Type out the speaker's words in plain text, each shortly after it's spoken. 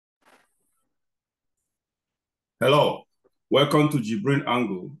Hello, welcome to JIBRIN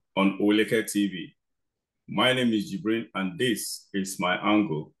Angle on OWELEKETV. My name is JIBRIN and this is my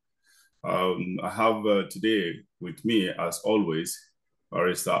angle. I have today with me, as always,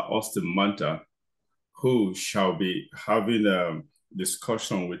 Barrister Austin Manta, who shall be having a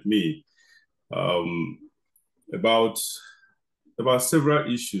discussion with me um, about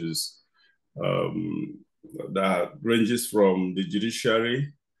several issues that ranges from the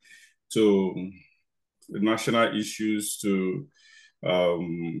judiciary to the national issues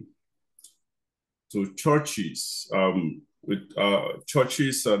um, to churches, with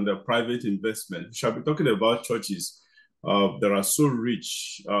churches and the private investment. We shall be talking about churches that are so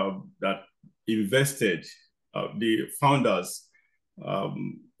rich that invested, the founders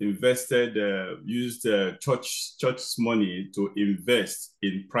invested, used church money to invest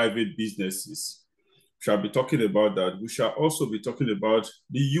in private businesses. We shall be talking about that. We shall also be talking about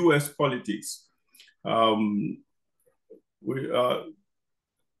the US politics. Our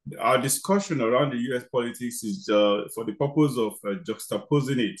discussion around the US politics is for the purpose of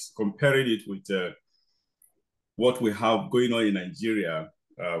juxtaposing it, comparing it with what we have going on in Nigeria,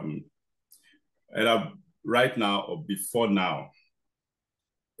 either right now or before now,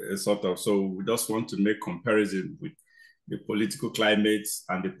 sort of. So we just want to make comparison with the political climate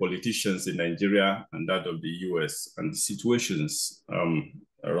and the politicians in Nigeria and that of the US and the situations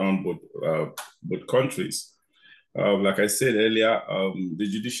around both countries. Like I said earlier, the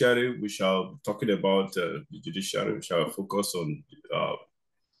judiciary, we shall be talking about the judiciary. We shall focus on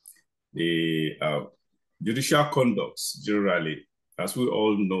the judicial conducts generally. As we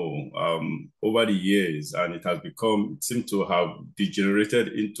all know, over the years, and it seemed to have degenerated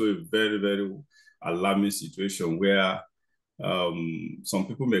into a very, very alarming situation where some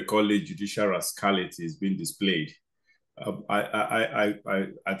people may call it judicial rascality is being displayed.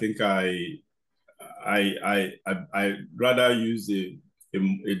 I think I'd rather use a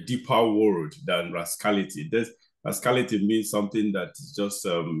deeper word than rascality. Rascality means something that is just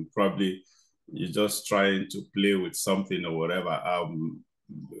probably you're just trying to play with something or whatever.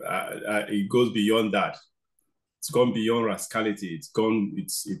 It goes beyond that. It's gone beyond rascality.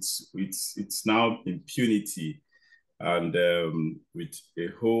 It's now impunity, and with a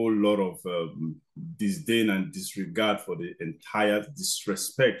whole lot of disdain and disregard for the entire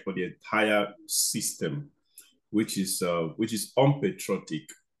disrespect for the entire system, which is unpatriotic.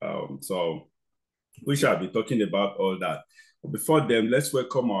 So we shall be talking about all that. But before then, let's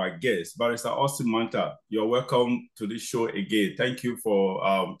welcome our guest, Barrister Austin Manta. You're welcome to this show again. Thank you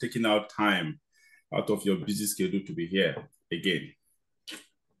for taking out time out of your busy schedule to be here again.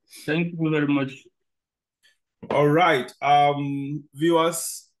 Thank you very much. All right,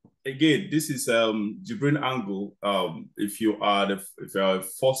 viewers. Again, this is JIBRIN Angle. If you are a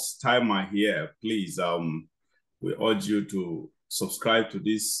first timer here, please we urge you to subscribe to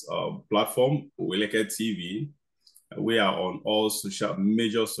this platform, OWELEKETV. We are on all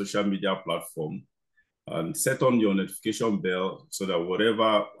major social media platforms, and set on your notification bell so that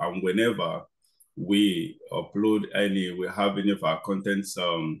whatever and whenever we upload we have any of our contents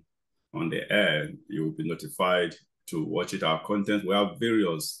on the air, you will be notified to watch it. Our content, we have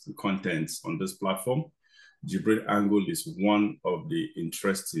various contents on this platform. JIBRIN Angle is one of the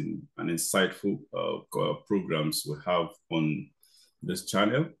interesting and insightful programs we have on this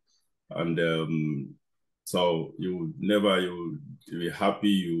channel, and so you'll be happy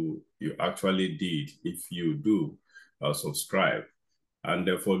you actually did if you do subscribe. And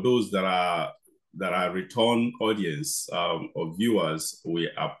for those that are return audience or viewers, we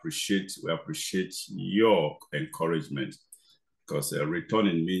appreciate your encouragement, because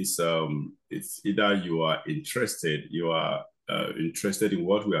returning means it's either you are interested in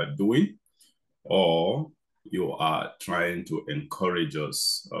what we are doing, or you are trying to encourage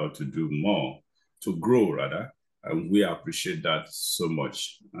us to do more, to grow rather, and we appreciate that so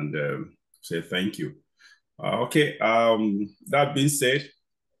much and say thank you. Okay, that being said,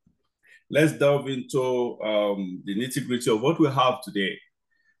 let's delve into the nitty-gritty of what we have today.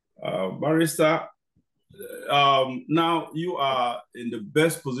 Barrister, now you are in the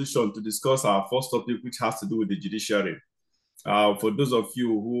best position to discuss our first topic, which has to do with the judiciary. For those of you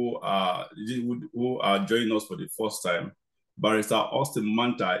who are joining us for the first time, Barrister Austin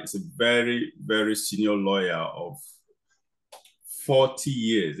Manta is a very, very senior lawyer of 40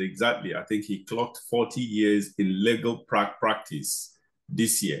 years, exactly. I think he clocked 40 years in legal practice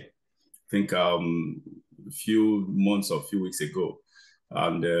this year. I think a few months or a few weeks ago.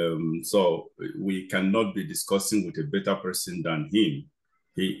 And so we cannot be discussing with a better person than him.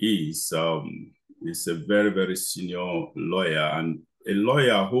 He is he's a very, very senior lawyer, and a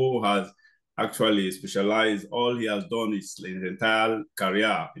lawyer who has actually specialized. All he has done is in his entire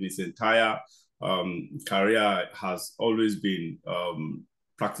career, career has always been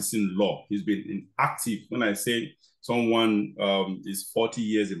practicing law. He's been active. When I say someone is 40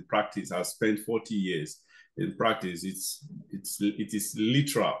 years in practice, has spent 40 years in practice, it is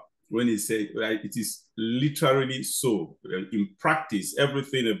literal. When he said it is literally so. In practice,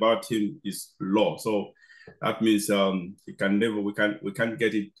 everything about him is law. So that means we can't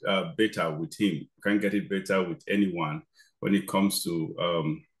get it better with him. We can't get it better with anyone when it comes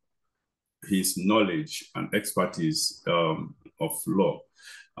to his knowledge and expertise of law.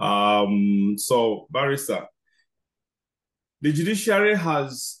 So, barrister, the judiciary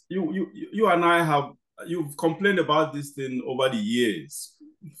has you and I have you've complained about this thing over the years,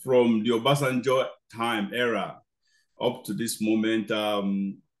 from the Obasanjo time era up to this moment.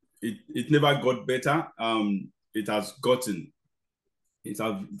 It never got better. It has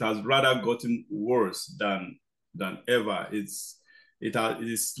rather gotten worse than ever. It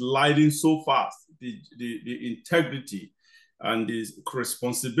is sliding so fast. The integrity and the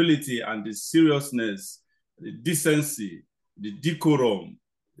responsibility and the seriousness, the decency, the decorum,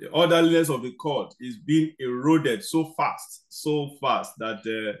 the orderliness of the court is being eroded so fast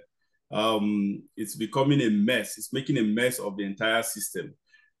that it's becoming a mess. It's making a mess of the entire system.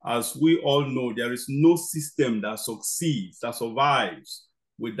 As we all know, there is no system that succeeds, that survives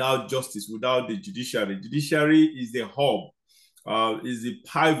without justice, without the judiciary. Judiciary is the hub, is the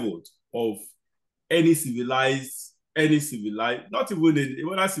pivot of any civilized, not even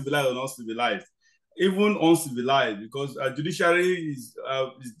whether civilized or not civilized, even uncivilized, because judiciary is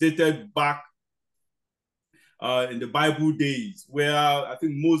dated back in the Bible days, where I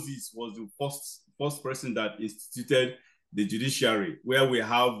think Moses was the first person that instituted the judiciary, where we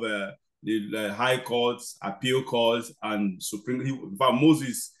have the high courts, appeal courts, and supreme. In fact,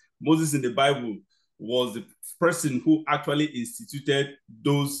 Moses in the Bible was the person who actually instituted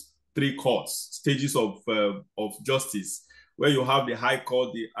those three courts, stages of justice, where you have the high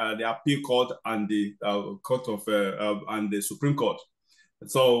court, the appeal court, and the court of and the Supreme Court.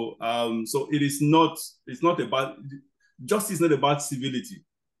 So it's not about justice, not about civility.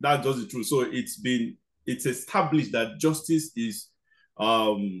 That's just the truth. So it's established that justice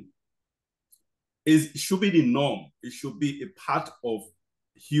should be the norm. It should be a part of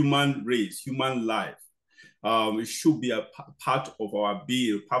human race, human life. It should be a part of our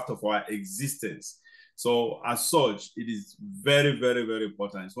being, part of our existence. So as such, it is very, very, very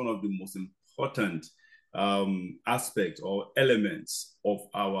important. It's one of the most important aspects or elements of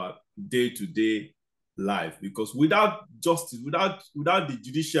our day-to-day life, because without justice, without the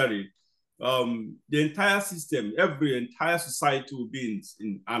judiciary, the entire system, entire society will be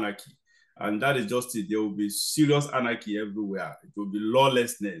in anarchy. And that is just it. There will be serious anarchy everywhere. It will be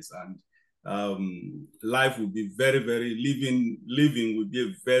lawlessness, and life will be very, very, living will be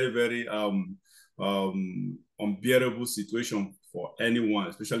a very, very unbearable situation for anyone,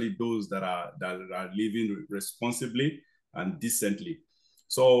 especially those that are living responsibly and decently.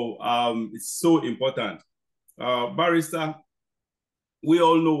 So it's so important. Barrister, we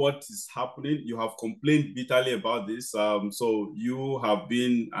all know what is happening. You have complained bitterly about this. So you have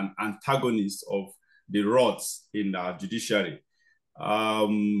been an antagonist of the rots in our judiciary. The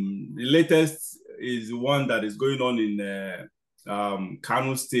latest is the one that is going on in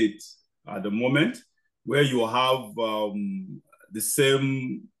Kano State at the moment, where you have the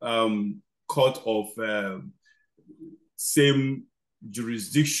same court of same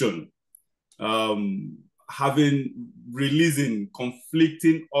jurisdiction releasing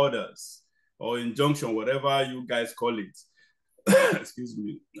conflicting orders or injunction, whatever you guys call it. Excuse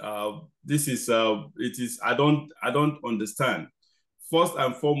me. This is I don't understand. First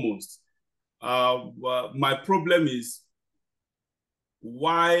and foremost, my problem is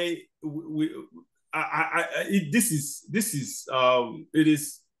why it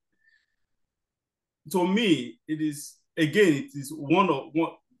is, to me, it is, again, it is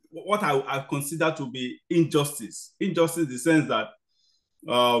what I consider to be injustice. Injustice in the sense that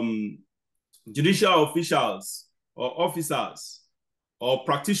judicial officials or officers or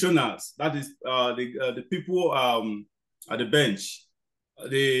practitioners, that is the people at the bench,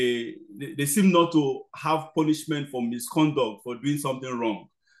 they seem not to have punishment for misconduct, for doing something wrong.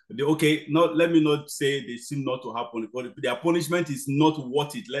 Let me not say they seem not to have punishment, but their punishment is not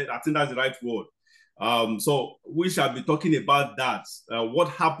worth it. I think that's the right word. So we shall be talking about that. What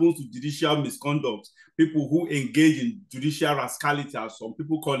happens to judicial misconduct? People who engage in judicial rascality, as some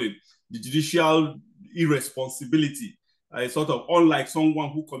people call it, the judicial irresponsibility. Sort of unlike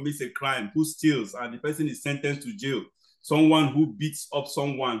someone who commits a crime, who steals, and the person is sentenced to jail. someone who beats up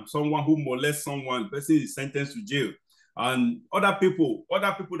someone who molests someone, the person is sentenced to jail. And other people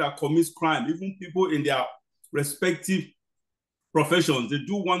that commit crime, even people in their respective professions, they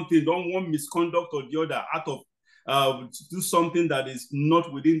do one thing, don't want misconduct or the other out of do something that is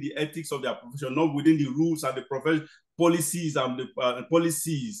not within the ethics of their profession, not within the rules and the profession policies and the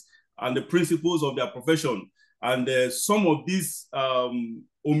policies and the principles of their profession. And some of these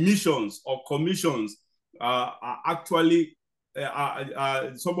omissions or commissions are actually,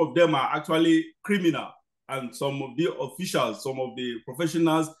 some of them are actually criminal. And some of the officials, some of the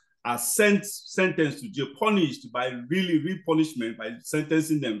professionals are sentenced to jail, punished by real punishment by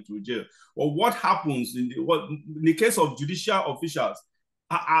sentencing them to jail. Or what happens in the case of judicial officials?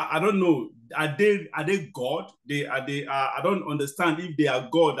 I don't know. Are they God? I don't understand if they are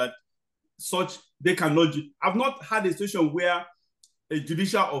God that such they cannot. I've not had a situation where a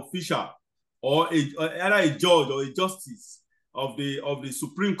judicial official or either a judge or a justice of the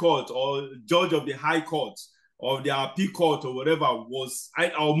Supreme Court or judge of the High Court or the appeal court or whatever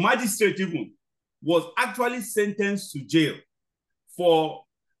or magistrate even was actually sentenced to jail for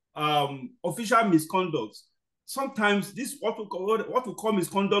official misconduct. Sometimes this what we call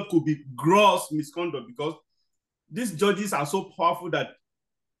misconduct could be gross misconduct, because these judges are so powerful that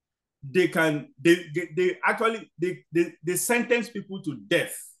they sentence people to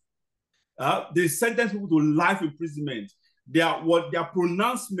death. They sentence people to life imprisonment. Their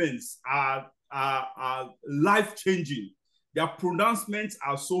pronouncements are life-changing. Their pronouncements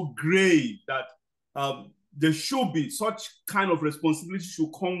are so grave that there should be such kind of responsibility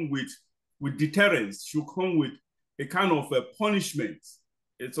should come with deterrence, should come with a kind of a punishment.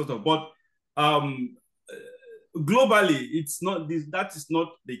 It's sort of, but globally, it's not this. That is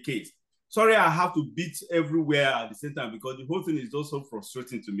not the case. Sorry, I have to beat everywhere at the same time because the whole thing is just so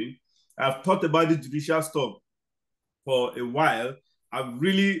frustrating to me. I've thought about the judicial stuff for a while. I've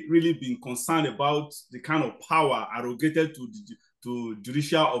really been concerned about the kind of power arrogated to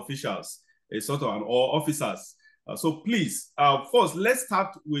judicial officials, or officers. So please, first, let's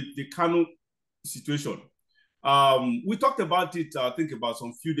start with the Kanu situation. We talked about it, I think, about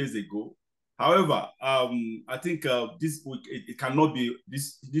some few days ago. However, I think this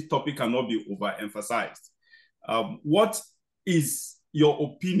topic cannot be overemphasized. What is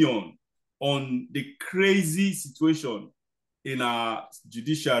your opinion on the crazy situation in our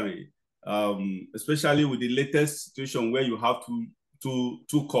judiciary, especially with the latest situation where you have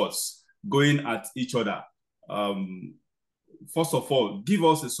two courts going at each other? First of all, give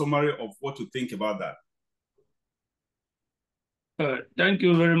us a summary of what you think about that. Thank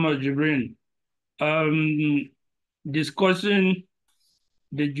you very much, Jibrin. Discussing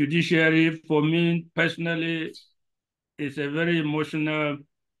the judiciary, for me personally, is a very emotional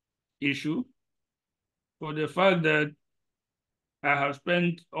issue, for the fact that I have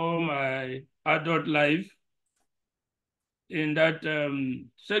spent all my adult life in that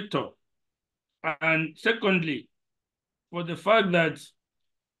sector. And secondly, for the fact that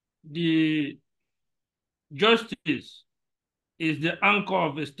the justice is the anchor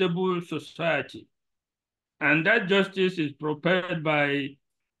of a stable society. And that justice is propelled by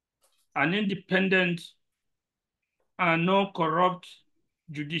an independent and non-corrupt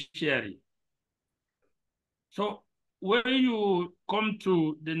judiciary. So when you come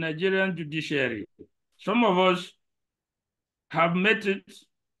to the Nigerian judiciary, some of us have met it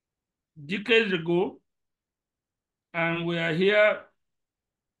decades ago, and we are here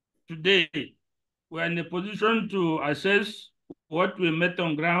today. We are in a position to assess what we met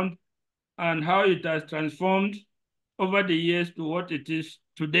on ground and how it has transformed over the years to what it is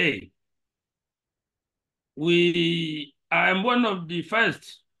today. I am one of the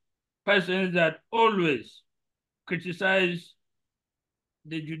first persons that always criticize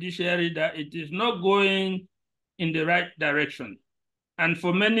the judiciary that it is not going in the right direction, and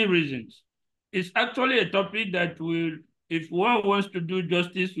for many reasons. It's actually a topic that will, if one wants to do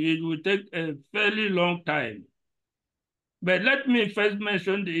justice, it will take a fairly long time. But let me first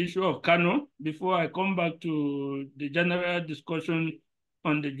mention the issue of Kano before I come back to the general discussion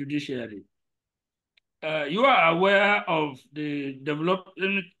on the judiciary. You are aware of the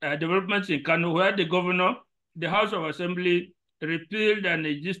developments in Kano, where the governor, the House of Assembly, repealed an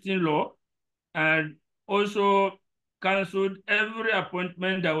existing law and also cancelled every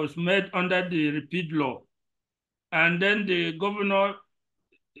appointment that was made under the repealed law. And then the governor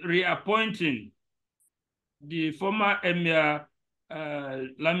reappointing the former Emir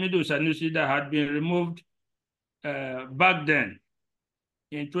Lamido Sanusi that had been removed back then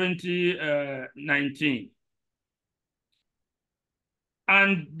in 2019.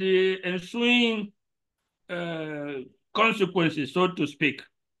 And the ensuing consequences, so to speak,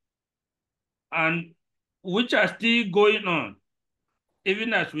 and which are still going on,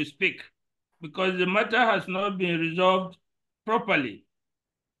 even as we speak, because the matter has not been resolved properly.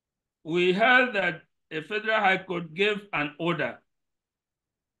 We heard that a federal high court gave an order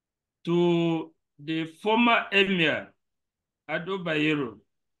to the former emir, Ado Bayero,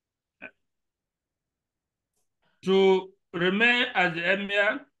 to remain as the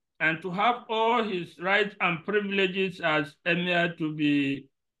emir and to have all his rights and privileges as emir to be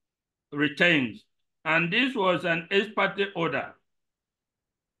retained. And this was an ex parte order.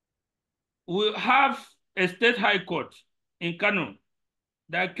 We have a state high court in Kano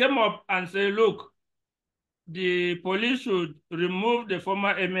that came up and said, look, the police should remove the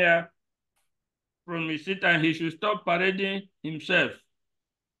former emir from his seat and he should stop parading himself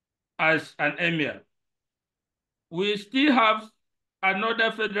as an emir. We still have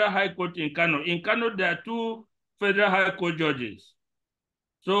another federal high court in Kano. In Kano, there are two federal high court judges.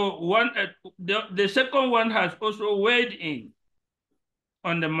 So the second one has also weighed in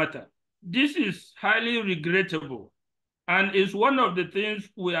on the matter. This is highly regrettable and is one of the things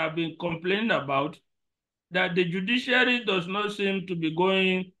we have been complaining about, that the judiciary does not seem to be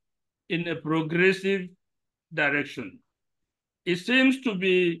going in a progressive direction. It seems to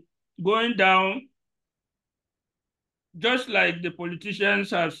be going down, just like the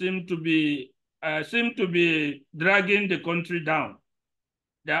politicians have seem to be dragging the country down.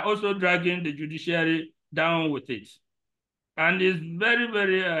 They are also dragging the judiciary down with it. And it's very,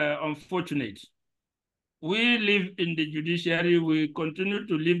 very unfortunate. We live in the judiciary, we continue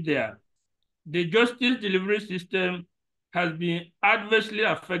to live there. The justice delivery system has been adversely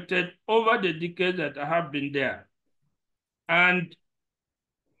affected over the decades that I have been there. And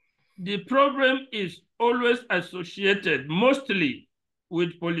the problem is always associated mostly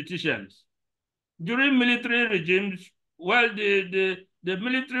with politicians. During military regimes, well, the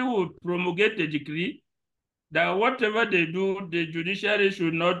military would promulgate a decree that whatever they do, the judiciary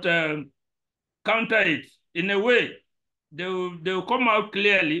should not counter it. In a way, they will come out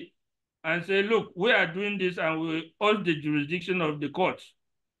clearly and say, look, we are doing this and we urge the jurisdiction of the courts.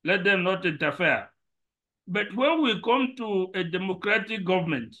 Let them not interfere. But when we come to a democratic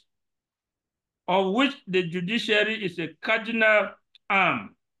government, of which the judiciary is a cardinal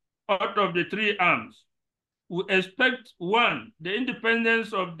arm out of the three arms, we expect, one, the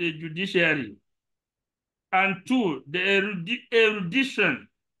independence of the judiciary, and two, the erudition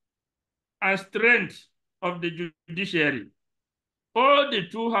and strength of the judiciary. All the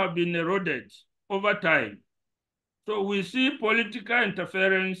two have been eroded over time. So we see political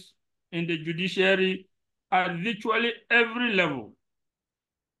interference in the judiciary at virtually every level.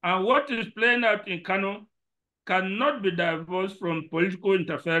 And what is playing out in Kano cannot be divorced from political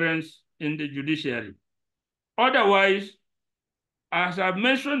interference in the judiciary. Otherwise, as I've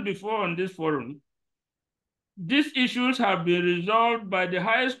mentioned before on this forum, these issues have been resolved by the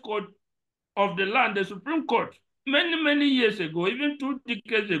highest court of the land, the Supreme Court, many, many years ago, even 2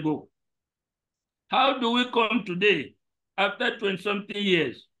 decades ago. How do we come today, after 20-something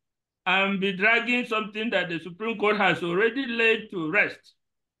years, and be dragging something that the Supreme Court has already laid to rest?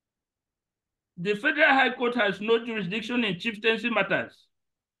 The Federal High Court has no jurisdiction in chieftaincy matters.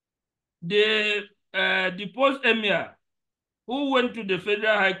 The deposed emir who went to the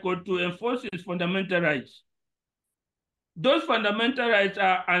Federal High Court to enforce his fundamental rights, those fundamental rights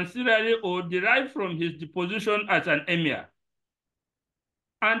are ancillary or derived from his deposition as an emir.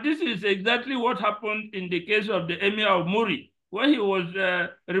 And this is exactly what happened in the case of the emir of Muri. When he was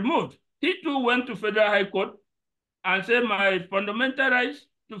removed, he too went to Federal High Court and said, my fundamental rights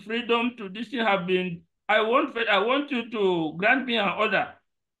to freedom, to this thing have been, I want you to grant me an order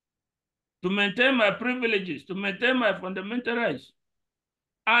to maintain my privileges, to maintain my fundamental rights.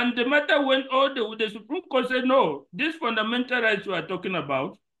 And the matter went all the Supreme Court said, no, these fundamental rights you are talking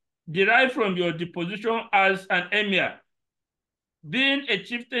about derive from your deposition as an emir. Being a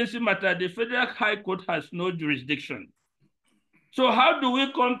chieftaincy matter, the Federal High Court has no jurisdiction. So how do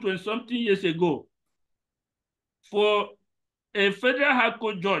we come to something years ago for a Federal High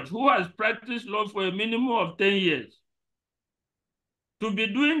Court judge who has practiced law for a minimum of 10 years to be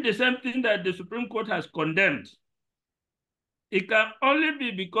doing the same thing that the Supreme Court has condemned? It can only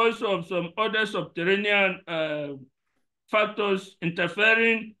be because of some other subterranean factors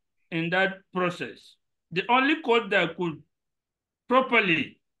interfering in that process. The only court that could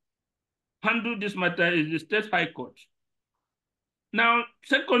properly handle this matter is the State High Court. Now,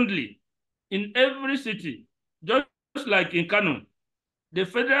 secondly, in every city, just like in Kano, the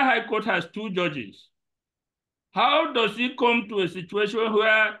Federal High Court has 2 judges. How does it come to a situation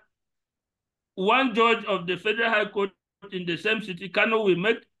where one judge of the Federal High Court in the same city, Kano will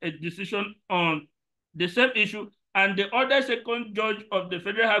make a decision on the same issue, and the other second judge of the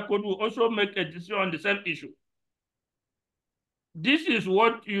Federal High Court will also make a decision on the same issue. This is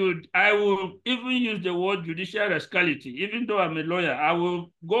what I will even use the word judicial rascality. Even though I'm a lawyer, I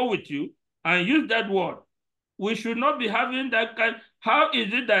will go with you and use that word. We should not be having that kind. How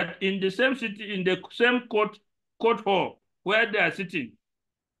is it that in the same city, in the same court hall where they are sitting,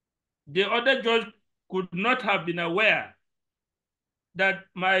 the other judge could not have been aware that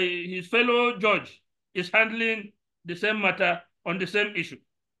his fellow judge is handling the same matter on the same issue?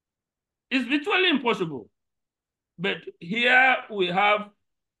 It's virtually impossible. But here we have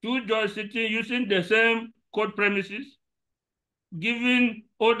two judges sitting using the same court premises, giving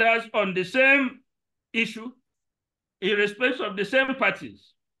orders on the same issue, in respect of the same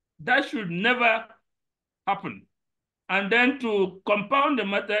parties. That should never happen. And then to compound the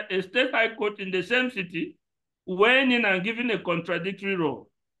matter, a state high court in the same city weighing in and giving a contradictory role.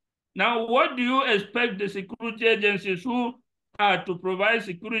 Now, what do you expect the security agencies who are to provide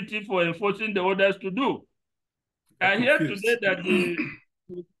security for enforcing the orders to do? I hear today that the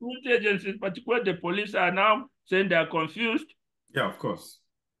security agencies, particularly the police, are now saying they are confused. Yeah, of course.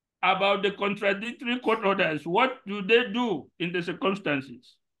 About the contradictory court orders. What do they do in the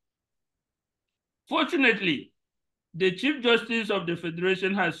circumstances? Fortunately, the Chief Justice of the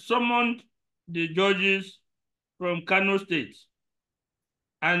Federation has summoned the judges from Kano State.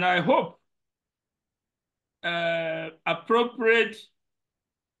 And I hope appropriate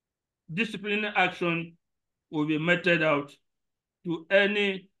disciplinary action will be meted out to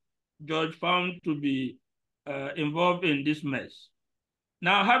any judge found to be involved in this mess.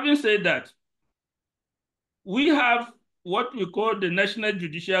 Now, having said that, we have what we call the National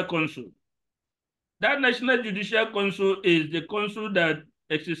Judicial Council. That National Judicial Council is the council that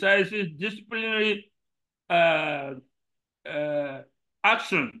exercises disciplinary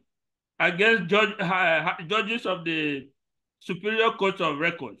action against judges of the Superior Court of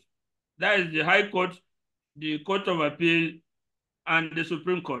Records. That is the High Court, the Court of Appeal, and the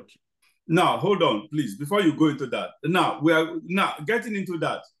Supreme Court. Now, hold on, please, before you go into that. Now, we are now getting into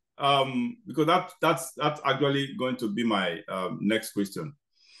that because that's actually going to be my next question.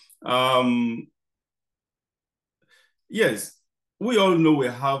 Yes, we all know we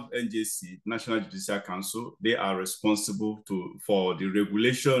have NJC, National Judicial Council. They are responsible for the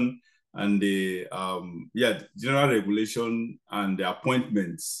regulation and the general regulation and the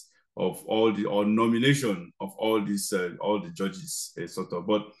appointments of all the, or nomination of all these all the judges, sort of.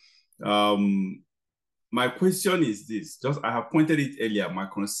 But my question is this: just I have pointed it earlier. My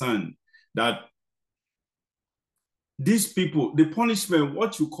concern that these people, the punishment,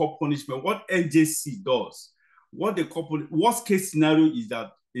 what you call punishment, what NJC does, what they call worst case scenario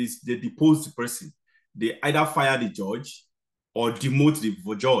is they depose the person. They either fire the judge or demote the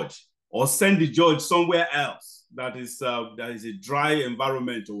judge or send the judge somewhere else that is a dry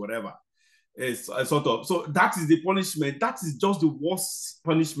environment or whatever. It's sort of, so that is the punishment. That is just the worst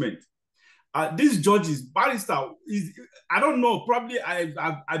punishment. These judges, barrister, I don't know, probably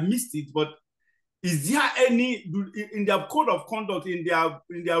I missed it, but is there any in their code of conduct, in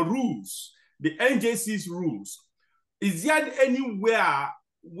their rules, the NJC's rules, is there anywhere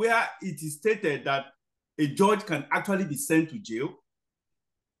where it is stated that a judge can actually be sent to jail?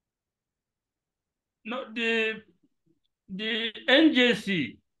 No, the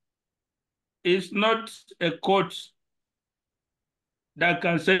NJC is not a court that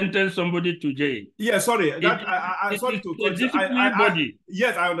can sentence somebody to jail. Yeah, sorry. Sorry to a disciplinary body.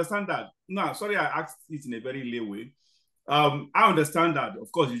 Yes, I understand that. No, sorry, I asked it in a very lay way. I understand that.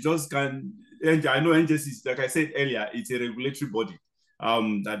 Of course, you just can. I know NJC, like I said earlier, it's a regulatory body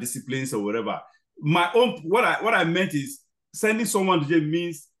that disciplines or whatever. My own, what I meant is sending someone to jail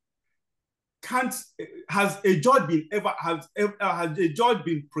means has a judge been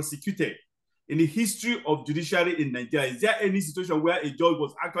prosecuted in the history of judiciary in Nigeria? Is there any situation where a judge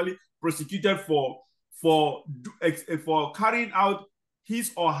was actually prosecuted for carrying out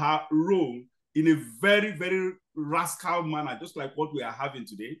his or her role in a very, very rascal manner, just like what we are having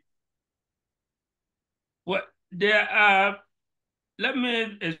today? Well, there are, let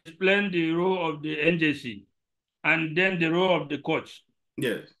me explain the role of the NJC and then the role of the courts.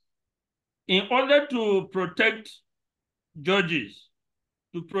 Yes. In order to protect judges,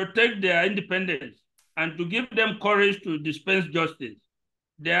 to protect their independence, and to give them courage to dispense justice,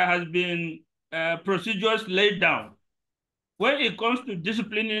 there has been procedures laid down. When it comes to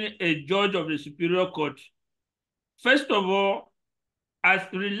disciplining a judge of the Superior Court, first of all, as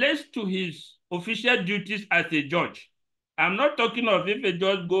relates to his official duties as a judge, I'm not talking of if a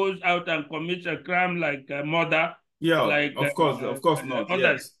judge goes out and commits a crime like murder Yeah, like of course not. others.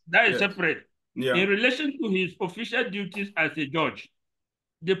 Yes, That is yes, separate. yeah. In relation to his official duties as a judge,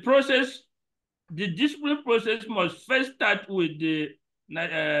 the process, the discipline process must first start with the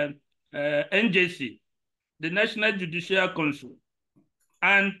NJC, the National Judicial Council,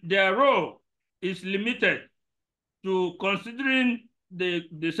 and their role is limited to considering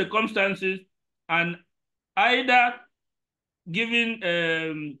the circumstances and either giving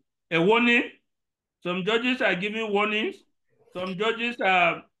a warning. Some judges are giving warnings. Some judges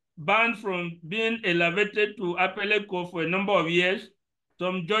are banned from being elevated to appellate court for a number of years.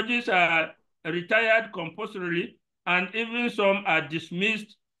 Some judges are retired compulsorily, and even some are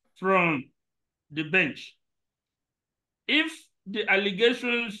dismissed from the bench. If the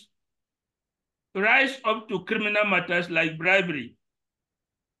allegations rise up to criminal matters like bribery,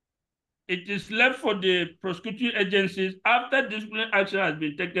 it is left for the prosecuting agencies after disciplinary action has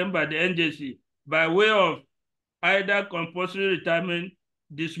been taken by the NJC by way of either compulsory retirement,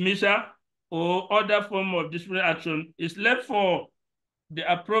 dismissal, or other form of disciplinary action. It's left for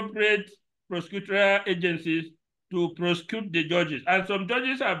the appropriate prosecutorial agencies to prosecute the judges. And some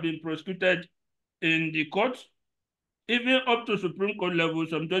judges have been prosecuted in the court, even up to Supreme Court level.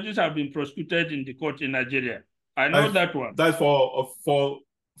 Some judges have been prosecuted in the court in Nigeria. I know that one. That's for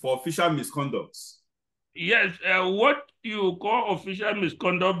official misconducts. Yes, what you call official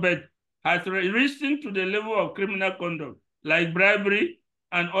misconduct, but has risen to the level of criminal conduct, like bribery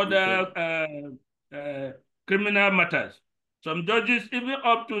and other criminal matters. Some judges, even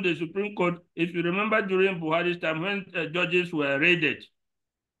up to the Supreme Court, if you remember during Buhari's time when judges were raided,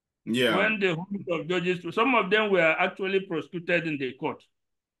 yeah, when the host of judges, some of them were actually prosecuted in the court,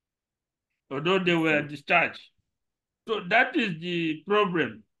 although they were discharged. So that is the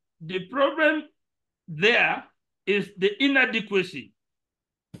problem. The problem there is the inadequacy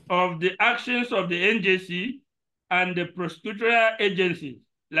of the actions of the NJC and the prosecutorial agencies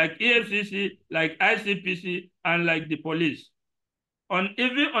like EFCC, like ICPC, and like the police.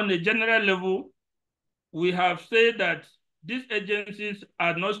 Even on a general level, we have said that these agencies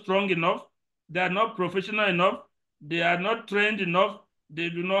are not strong enough, they are not professional enough, they are not trained enough, they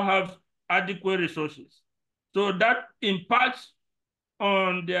do not have adequate resources. So that impacts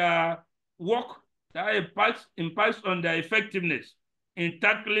on their work, that impacts on their effectiveness in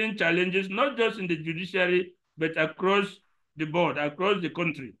tackling challenges, not just in the judiciary, but across the board, across the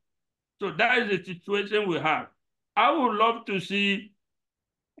country. So that is the situation we have. I would love to see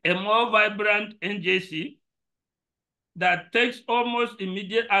a more vibrant NJC that takes almost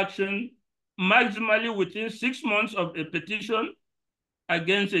immediate action, maximally within 6 months of a petition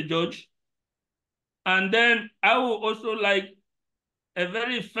against a judge. And then I would also like a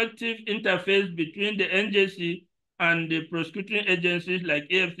very effective interface between the NJC and the prosecuting agencies like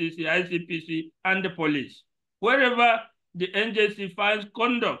AFCC, ICPC, and the police. Wherever the NJC finds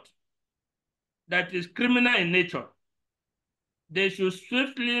conduct that is criminal in nature, they should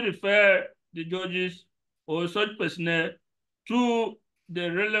swiftly refer the judges or such personnel to the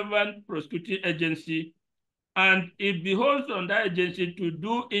relevant prosecuting agency, and it behoves on that agency to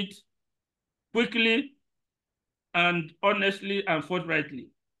do it quickly and honestly and forthrightly.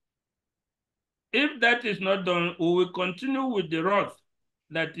 If that is not done, we will continue with the rot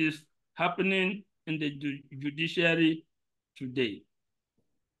that is happening in the judiciary today.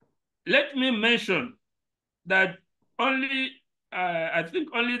 Let me mention that I think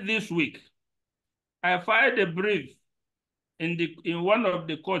only this week, I filed a brief in one of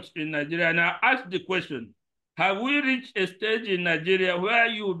the courts in Nigeria, and I asked the question, have we reached a stage in Nigeria where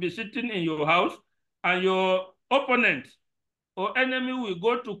you will be sitting in your house and your opponent or enemy will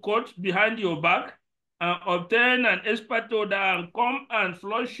go to court behind your back and obtain an expert order and come and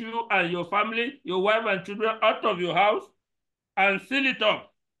flush you and your family, your wife and children out of your house and seal it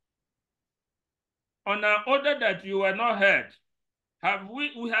up on an order that you were not heard?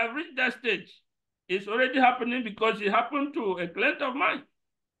 We have reached that stage. It's already happening because it happened to a client of mine.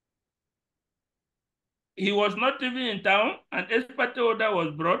 He was not even in town, an expert order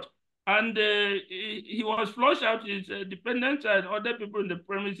was brought, and he was flushed out. His dependents and other people in the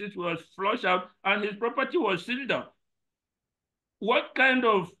premises was flushed out, and his property was sealed up. What kind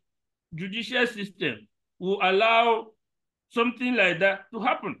of judicial system will allow something like that to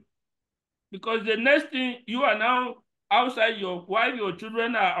happen? Because the next thing, you are now outside, your wife, your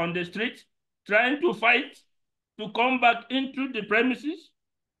children are on the street trying to fight to come back into the premises.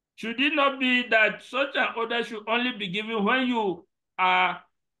 Should it not be that such an order should only be given when you are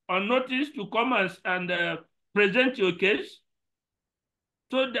on notice to come and present your case?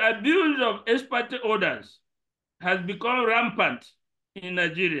 So the abuse of ex parte orders has become rampant in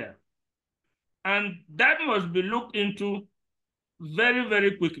Nigeria. And that must be looked into very,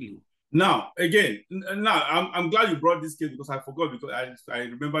 very quickly. Now, again, I'm glad you brought this case because I forgot, because I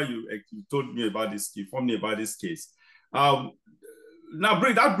remember you told me about this, you informed me about this case. Now,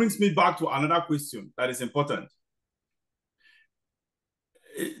 that brings me back to another question that is important.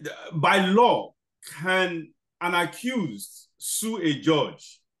 By law, can an accused sue a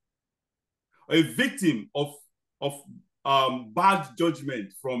judge, a victim of bad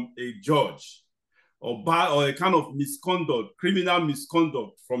judgment from a judge, or a kind of misconduct, criminal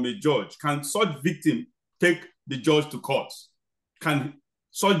misconduct from a judge? Can such victim take the judge to court? Can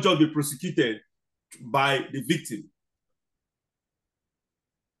such judge be prosecuted by the victim?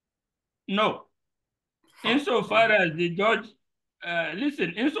 No. Insofar as the judge,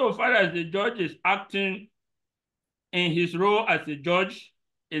 insofar as the judge is acting in his role as a judge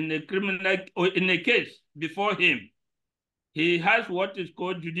in a criminal or in a case before him, he has what is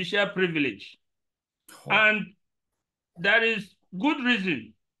called judicial privilege. And there is good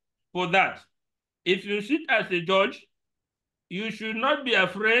reason for that. If you sit as a judge, you should not be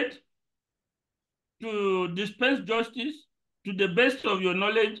afraid to dispense justice to the best of your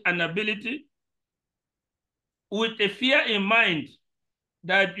knowledge and ability, with a fear in mind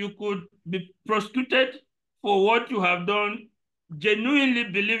that you could be prosecuted for what you have done, genuinely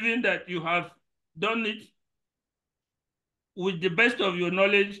believing that you have done it with the best of your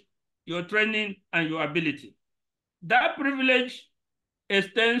knowledge, your training, and your ability. That privilege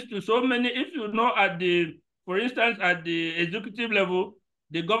extends to so many. If you know, for instance, at the executive level,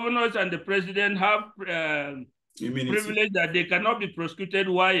 the governors and the president have privilege that they cannot be prosecuted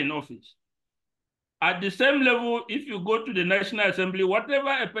while in office. At the same level, if you go to the National Assembly, whatever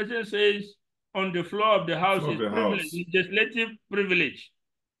a person says on the floor of the House is privilege, legislative privilege.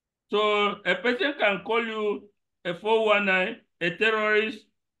 So a person can call you a 419, a terrorist,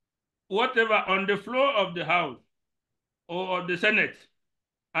 whatever, on the floor of the House or the Senate,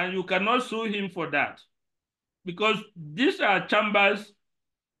 and you cannot sue him for that, because these are chambers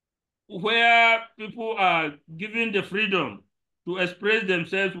where people are given the freedom to express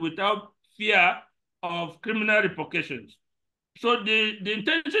themselves without fear of criminal repercussions. So the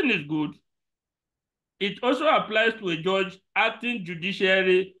intention is good. It also applies to a judge acting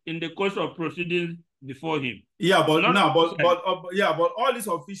judiciary in the course of proceedings before him. Yeah, but but all these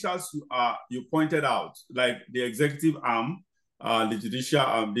officials you pointed out, like the executive arm, the judicial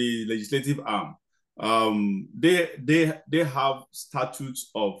arm, the legislative arm, they have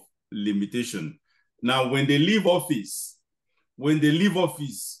statutes of limitation. Now, when they leave office,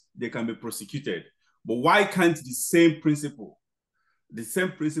 they can be prosecuted. But why can't the same principle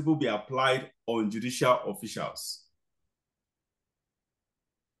be applied on judicial officials?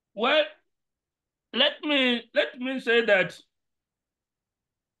 Well, let me say that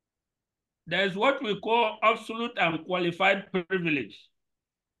there's what we call absolute and qualified privilege.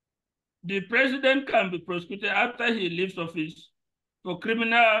 The president can be prosecuted after he leaves office for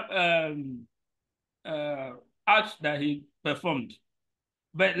criminal acts that he performed.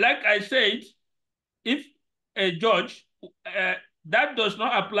 But like I said, if a judge, that does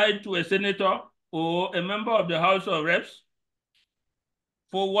not apply to a senator or a member of the House of Reps.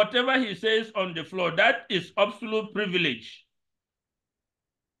 For whatever he says on the floor, that is absolute privilege.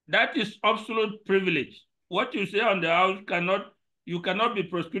 That is absolute privilege. What you say on the House you cannot be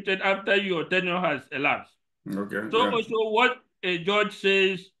prosecuted after your tenure has elapsed. Okay. So also what a judge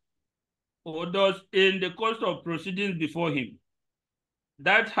says or does in the course of proceedings before him,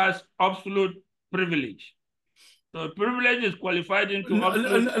 that has absolute privilege. So privilege is qualified into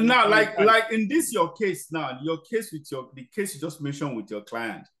absolute. Now, like in this your case the case you just mentioned with your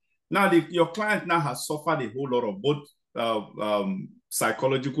client. Now, your client now has suffered a whole lot of both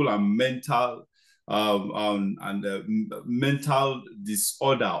psychological and mental mental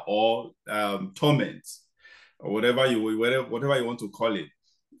disorder or torment, or whatever you want to call it.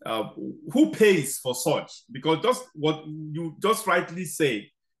 Who pays for such? Because just what you just rightly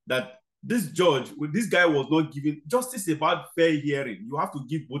say, that this guy was not given justice about fair hearing. You have to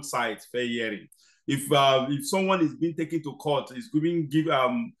give both sides fair hearing. If someone is being taken to court, is being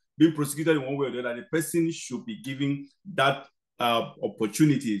prosecuted in one way or the other, the person should be given that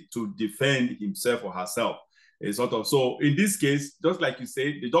opportunity to defend himself or herself. So in this case, just like you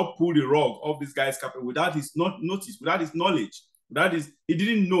say, they don't pull the rug off this guy's carpet without his notice, without his knowledge. That is, he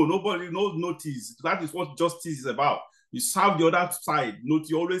didn't know. Nobody knows notice. That is what justice is about. You serve the other side. You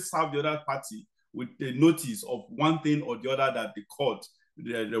always serve the other party with the notice of one thing or the other that the court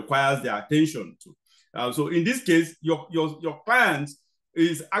requires their attention to. So in this case, your client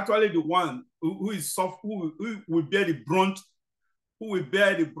is actually the one who will bear the brunt who will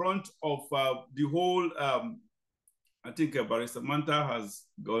bear the brunt of the whole, I think Barrister Manta has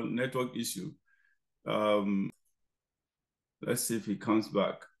got network issue. Let's see if he comes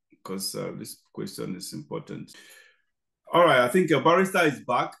back, because this question is important. All right, I think Barrister is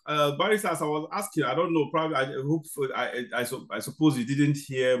back. Barrister, as I was asking, I don't know, probably, I suppose you didn't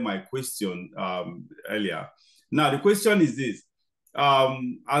hear my question earlier. Now, the question is this.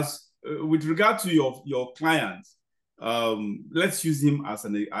 With regard to your client, let's use him as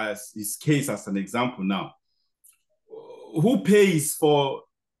his case as an example now. Who pays for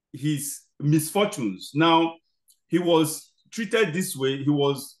his misfortunes? Now, he was treated this way. He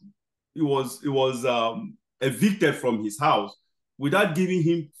was evicted from his house without giving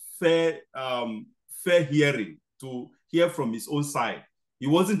him fair hearing to hear from his own side. He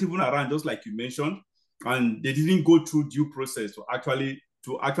wasn't even around, just like you mentioned, and they didn't go through due process to actually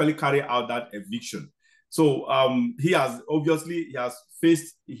carry out that eviction. So he has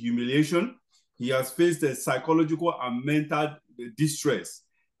faced humiliation. He has faced a psychological and mental distress,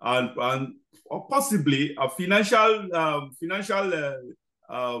 and possibly a financial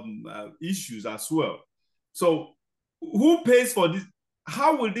issues as well. So who pays for this?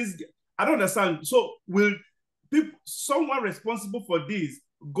 How will this? I don't understand. So will someone responsible for this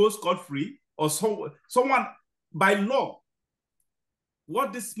go scot-free, or someone by law?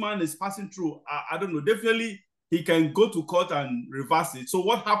 What this man is passing through, I don't know. Definitely, he can go to court and reverse it. So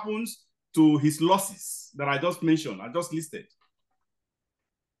what happens to his losses that I just mentioned, I just listed?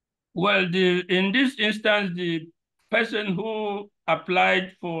 Well, in this instance, the person who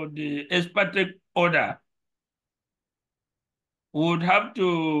applied for the ex parte order would have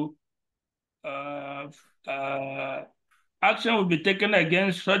to, action will be taken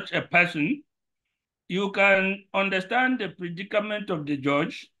against such a person. You can understand the predicament of the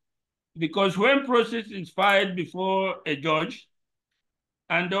judge, because when process is filed before a judge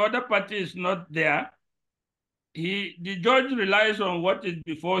and the other party is not there, the judge relies on what is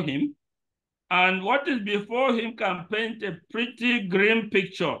before him, and what is before him can paint a pretty grim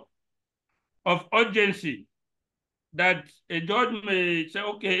picture of urgency, that a judge may say,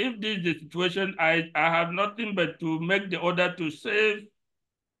 okay, if this is the situation, I have nothing but to make the order to save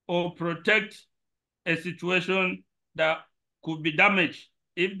or protect a situation that could be damaged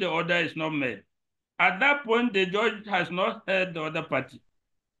if the order is not made. At that point, the judge has not heard the other party.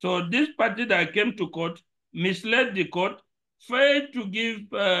 So this party that came to court misled the court, failed to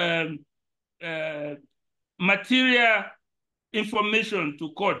give material information to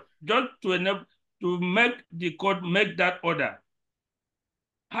court, just to enable to make the court make that order,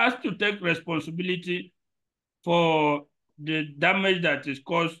 has to take responsibility for the damage that is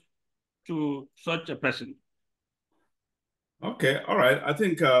caused to such a person. Okay, all right. I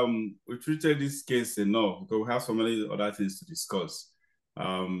think we treated this case enough, because we have so many other things to discuss.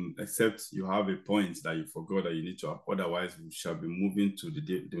 Except you have a point that you forgot that you need to. Otherwise, we shall be moving to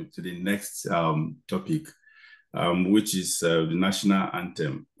the next topic, which is the national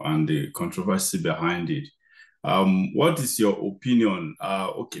anthem and the controversy behind it. What is your opinion?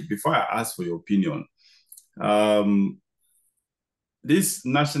 Okay, before I ask for your opinion, this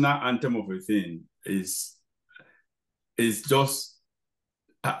national anthem of a thing is just,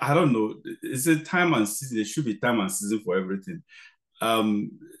 I don't know. It's a time and season. There should be time and season for everything.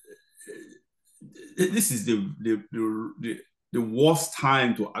 This is the worst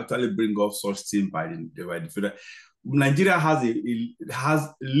time to actually bring up such thing by the federal. Nigeria has a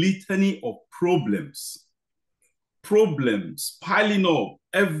litany of problems piling up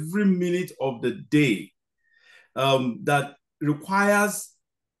every minute of the day, that requires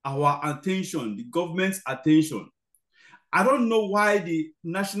our attention, the government's attention. I don't know why the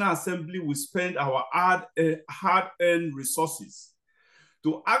National Assembly will spend our hard-earned resources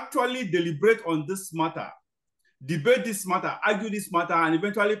to actually deliberate on this matter, debate this matter, argue this matter, and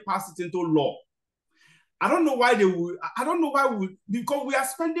eventually pass it into law. I don't know why they will. I don't know why because we are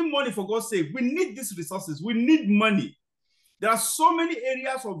spending money, for God's sake. We need these resources. We need money. There are so many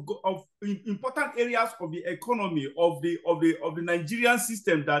areas of important areas of the economy of the Nigerian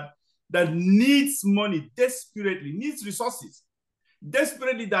system that needs money desperately, needs resources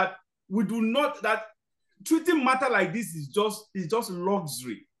desperately, that we do not, that treating matter like this is just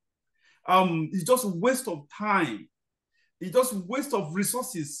luxury. It's just a waste of time. It's just a waste of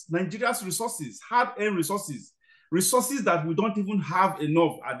resources, Nigeria's resources, hard-earned resources that we don't even have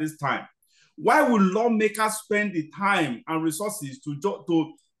enough at this time. Why would lawmakers spend the time and resources to talk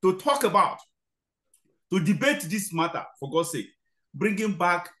about, to debate this matter, for God's sake, bringing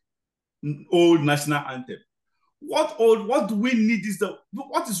back old national anthem? What do we need?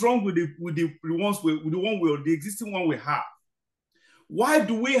 What is wrong with the existing one we have? Why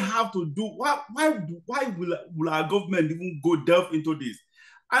do we have to do, why will our government even go delve into this?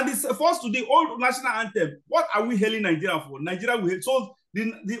 And it's first to the old national anthem. What are we hailing Nigeria for? Nigeria will hate. So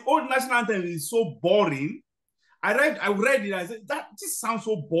the old national anthem is so boring. I read it, I said, this sounds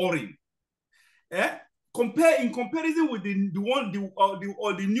so boring. Eh? In comparison with the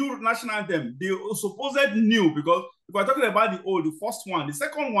new national anthem, the supposed new, because if we're talking about the old, the first one, the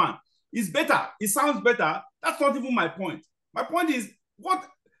second one is better. It sounds better. That's not even my point. My point is,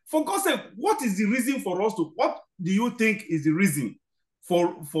 for God's sake, what is the reason for us to, what do you think is the reason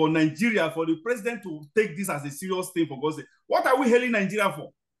for Nigeria, for the president to take this as a serious thing, for God's sake? What are we hailing Nigeria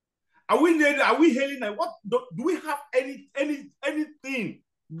for? Are we hailing, what do we have anything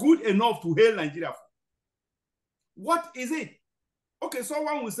good enough to hail Nigeria for? What is it? Okay,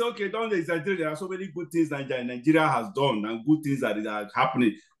 someone will say, okay, don't exaggerate. There are so many good things Nigeria has done and good things that are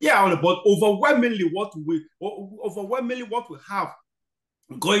happening. Yeah, but overwhelmingly what we have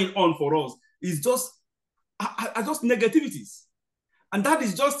going on for us is just negativities. And that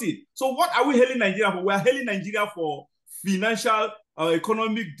is just it. So what are we hailing Nigeria for? We are hailing Nigeria for financial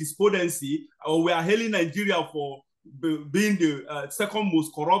economic despondency, or we are hailing Nigeria for being the second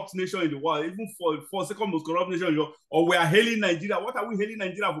most corrupt nation in the world, even for second most corrupt nation in the world, or we are hailing Nigeria. What are we hailing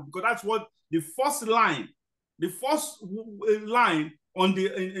Nigeria for? Because that's what the first line on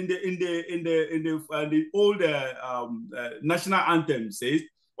the old national anthem says.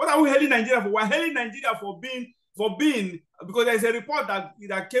 What are we hailing Nigeria for? We're hailing Nigeria for being because there's a report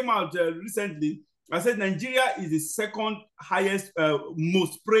that came out recently. I said Nigeria is the second highest,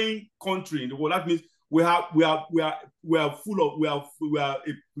 most praying country in the world. That means we are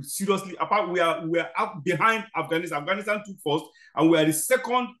seriously apart. We are up behind Afghanistan. Afghanistan took first, and we are the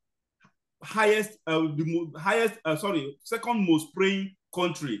second highest, second most praying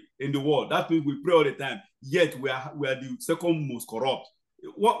country in the world. That means we pray all the time. Yet we are the second most corrupt.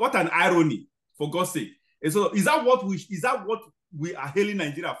 What an irony, for God's sake. And so is that what we are hailing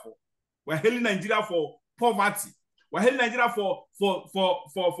Nigeria for? We're hailing Nigeria for poverty. We're hailing Nigeria for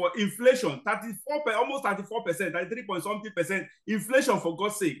inflation, 34%, almost 34%, 33-point-something% inflation, for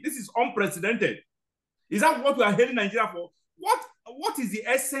God's sake. This is unprecedented. Is that what we are hailing Nigeria for? What is the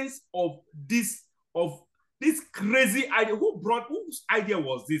essence of this crazy idea? Whose idea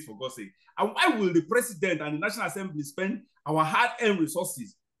was this, for God's sake? And why will the president and the National Assembly spend our hard-earned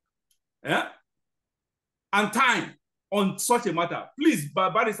resources and time on such a matter? Please,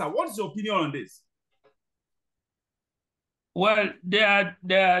 Barrister, what is your opinion on this? Well,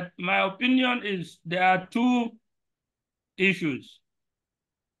 my opinion is there are two issues.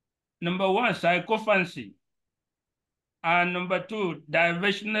 Number one, sycophancy. And number two,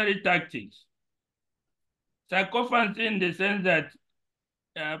 diversionary tactics. Sycophancy in the sense that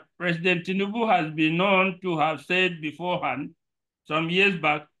President Tinubu has been known to have said beforehand, some years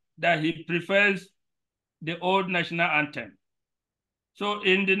back, that he prefers the old national anthem. So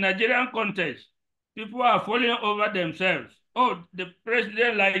in the Nigerian context, people are falling over themselves. Oh, the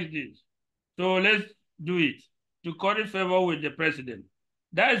president likes this, so let's do it to curry favor with the president.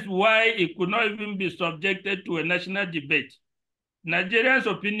 That's why it could not even be subjected to a national debate. Nigerians'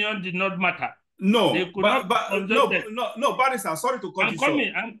 opinion did not matter. No, Barrister, sorry to cut you short.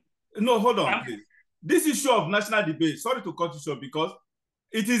 No, hold on, please. This issue of national debate, sorry to cut you short, because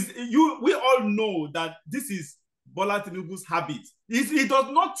we all know that this is Bola Tinubu's habit. He does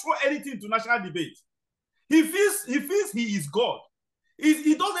not throw anything to national debate. He feels he is God.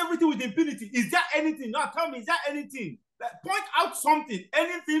 He does everything with impunity. Is there anything? Now tell me, is there anything? Point out something,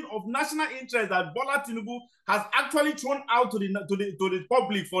 anything of national interest that Bola Tinubu has actually thrown out to the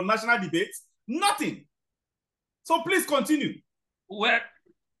public for national debates? Nothing. So please continue. Well,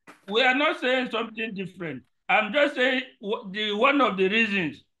 we are not saying something different. I'm just saying one of the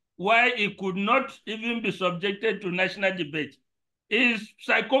reasons why it could not even be subjected to national debate is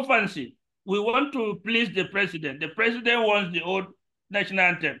sycophancy. We want to please the president. The president wants the old national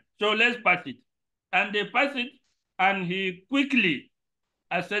anthem. So let's pass it. And they pass it, and he quickly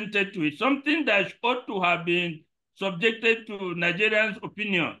assented to it. Something that ought to have been subjected to Nigerians'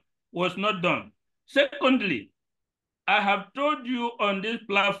 opinion was not done. Secondly, I have told you on this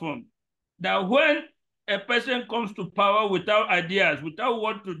platform that when a person comes to power without ideas, without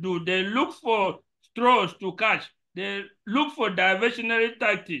what to do, they look for straws to catch. They look for diversionary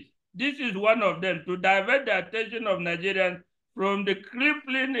tactics. This is one of them, to divert the attention of Nigerians from the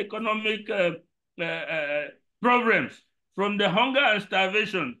crippling economic problems, from the hunger and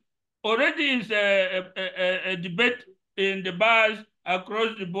starvation. Already is a debate in the bars,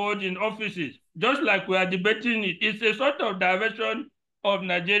 across the board, in offices, just like we are debating it. It's a sort of diversion of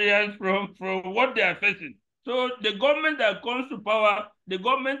Nigerians from what they are facing. So the government that comes to power, the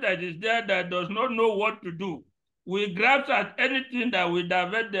government that is there that does not know what to do, will grasp at anything that will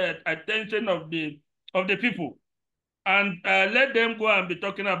divert the attention of the people, and let them go and be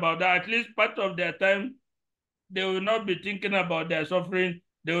talking about that. At least part of their time, they will not be thinking about their suffering.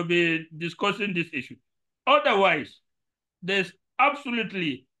 They will be discussing this issue. Otherwise, there's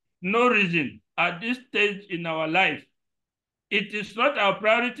absolutely no reason at this stage in our life. It is not our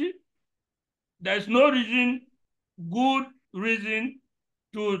priority. There's no reason, good reason,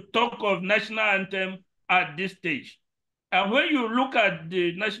 to talk of national anthem at this stage. And when you look at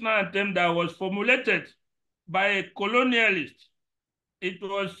the national anthem that was formulated by a colonialist, it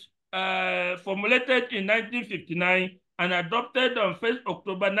was formulated in 1959 and adopted on 1st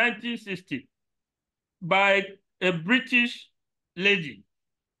October 1960 by a British lady.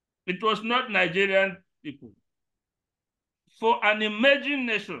 It was not Nigerian people. For an emerging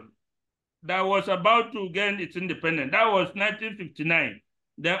nation that was about to gain its independence, that was 1959,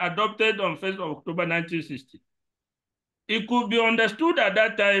 then adopted on 1st of October 1960. It could be understood at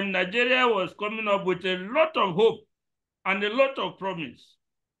that time Nigeria was coming up with a lot of hope and a lot of promise.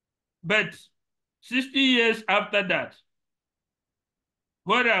 But 60 years after that,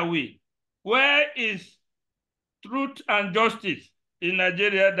 where are we? Where is truth and justice in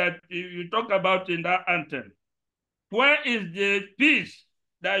Nigeria that you talk about in that anthem? Where is the peace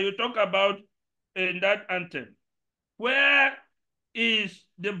that you talk about in that anthem? Where is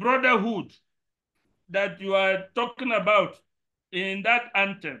the brotherhood that you are talking about in that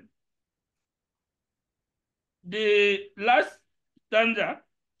anthem? The last stanza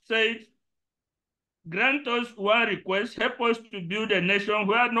says, grant us one request, help us to build a nation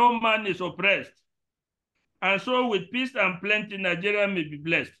where no man is oppressed. And so with peace and plenty, Nigeria may be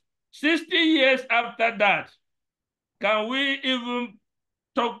blessed. 60 years after that, can we even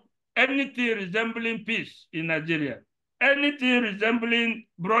talk anything resembling peace in Nigeria? Anything resembling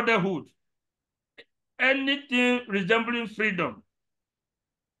brotherhood? Anything resembling freedom?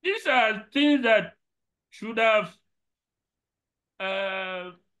 These are things that should have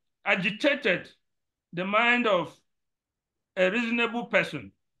agitated the mind of a reasonable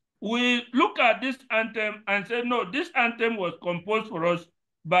person. We look at this anthem and say, no, this anthem was composed for us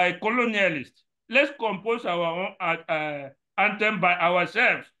by colonialists. Let's compose our own anthem by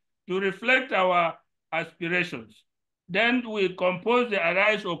ourselves to reflect our aspirations. Then we compose the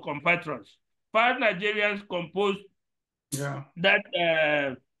Arise, O Compatriots. 5 Nigerians composed that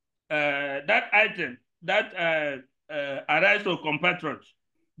item, that Arise, O Compatriots.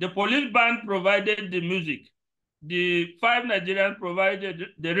 The police band provided the music. The 5 Nigerians provided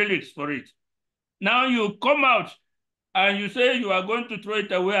the lyrics for it. Now you come out and you say you are going to throw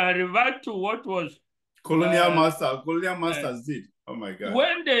it away and revert to what was colonial masters did. Oh my God.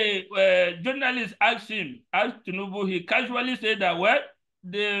 When the journalist asked Tinubu, he casually said that, well,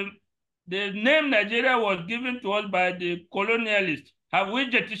 the name Nigeria was given to us by the colonialists. Have we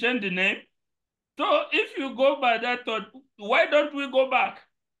jettisoned the name? So if you go by that thought, why don't we go back?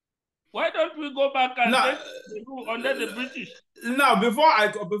 Why don't we go back and take the rule under the British? Now, before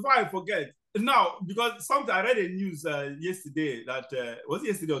I forget, now, because something I read in news yesterday that was it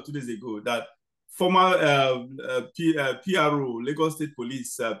yesterday or 2 days ago, that former PRO, Lagos State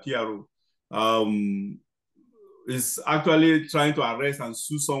Police PRO, is actually trying to arrest and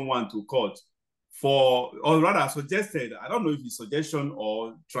sue someone to court for, or rather suggested, I don't know if it's suggestion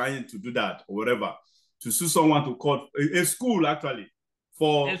or trying to do that or whatever, to sue someone to court, a school actually.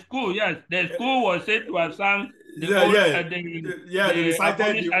 For the school, yes. The school was said to have sung they recited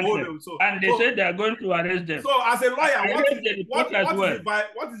the old, and they said they are going to arrest them. So as a lawyer,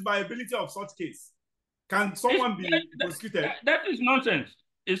 what is viability of such case? Can someone be prosecuted? That is nonsense.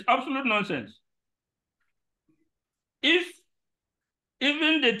 It's absolute nonsense. If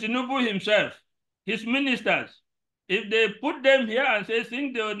even the Tinubu himself, his ministers, if they put them here and say,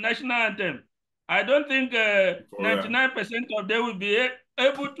 sing the national anthem, I don't think 99% of them will be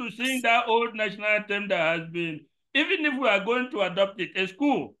able to sing that old national anthem that has been, even if we are going to adopt it, a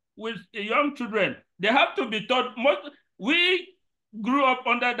school with young children, they have to be taught. We grew up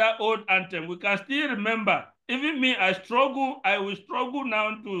under that old anthem. We can still remember. Even me, I will struggle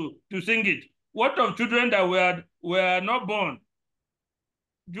now to sing it. What of children that were not born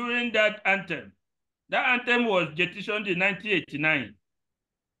during that anthem? That anthem was jettisoned in 1989.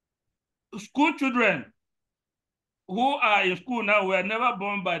 School children who are in school now were never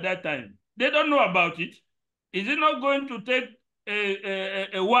born by that time. They don't know about it. Is it not going to take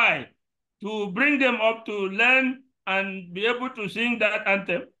a while to bring them up to learn and be able to sing that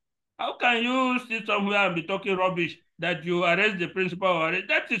anthem? How can you sit somewhere and be talking rubbish that you arrest the principal?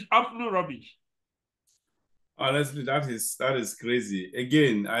 That is absolute rubbish. Honestly, that is crazy.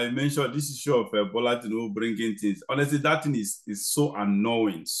 Again, I mentioned this issue of Bola Tinubu bringing things. Honestly, that thing is so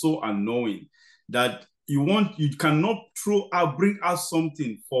annoying that you cannot bring out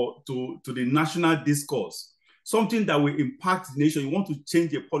something to the national discourse, something that will impact the nation. You want to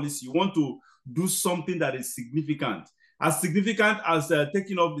change a policy. You want to do something that is significant as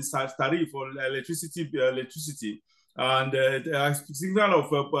taking off the tariff for electricity, and significant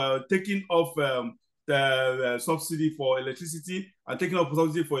of taking off. The subsidy for electricity and taking up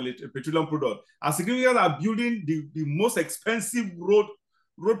subsidy for petroleum product. As significant as building the most expensive road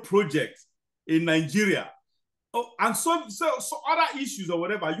project in Nigeria. Oh, and so other issues or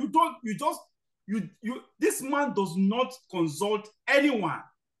whatever. This man does not consult anyone.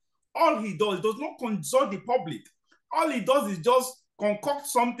 All he does not consult the public. All he does is just concoct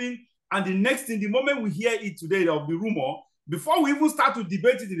something, and the next thing, the moment we hear it today of the rumor, before we even start to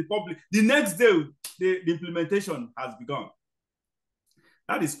debate it in the public, the next day, the implementation has begun.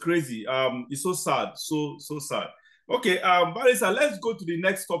 That is crazy. It's so sad, so sad. Okay, Barrister, let's go to the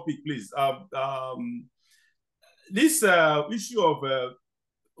next topic, please. This issue of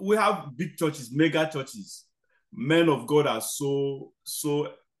we have big churches, mega churches. Men of God are so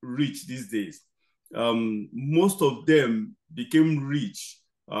rich these days. Most of them became rich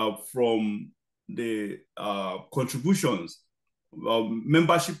from the contributions,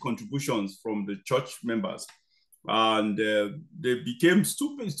 membership contributions from the church members, and they became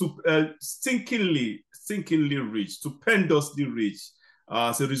stinkingly rich, stupendously rich,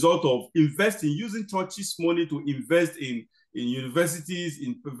 as a result of using churches' money to invest in universities,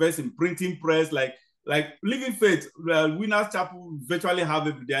 invest in printing press, like Living Faith, Winners Chapel virtually have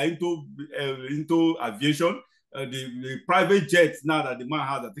it. They are into aviation. The private jets now that the man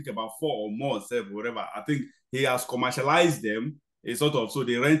has, I think about 4 or more, 7, whatever. I think he has commercialized them. So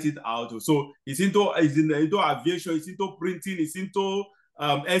they rent it out. So he's into aviation, he's into printing, he's into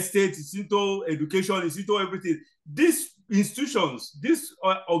estate, he's into education, he's into everything. These institutions, these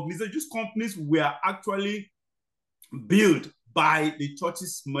organizations, these companies were actually built by the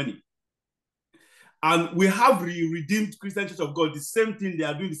church's money. And we have Redeemed Christian Church of God, the same thing, they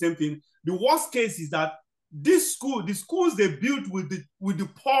are doing the same thing. The worst case is that the schools they built with the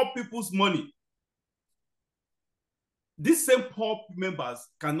poor people's money. These same poor members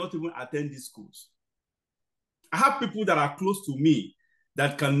cannot even attend these schools. I have people that are close to me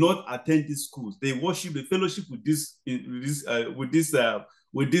that cannot attend these schools. They worship, they fellowship with these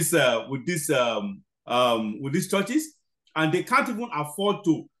churches, and they can't even afford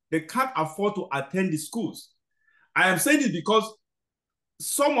to. They can't afford to attend the schools. I am saying this because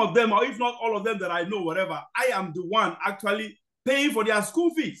some of them, or if not all of them that I know, whatever, I am the one actually paying for their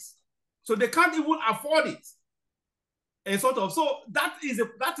school fees. So they can't even afford it. And so that is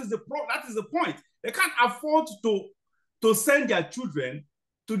the point. They can't afford to send their children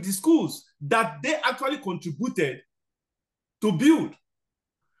to the schools that they actually contributed to build.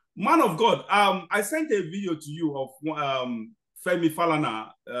 Man of God, I sent a video to you of Femi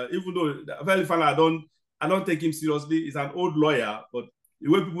Falana, even though Femi Falana, I don't take him seriously. He's an old lawyer, but the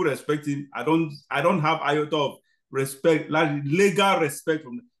way people respect him, I don't have iota of respect, like legal respect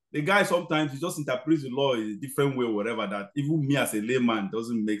from the guy. Sometimes he just interprets the law in a different way, whatever, that even me as a layman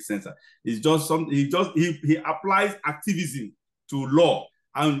doesn't make sense. It's just he applies activism to law.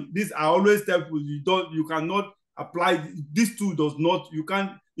 And this, I always tell people, you cannot apply, this tool does not, you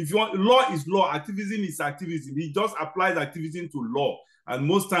can't, if you want, law is law, activism is activism. He just applies activism to law. And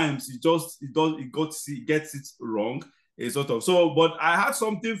most times he gets it wrong. So, but I had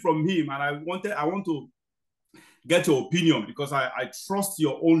something from him, and I want to get your opinion, because I trust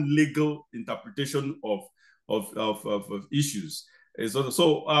your own legal interpretation of issues.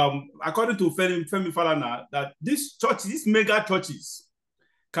 So, according to Femi Falana, that these churches, these mega churches,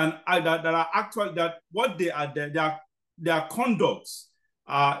 that are actually, that what they are, their conducts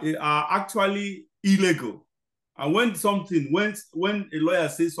are actually illegal. And when a lawyer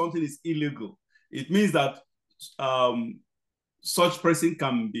says something is illegal, it means that such person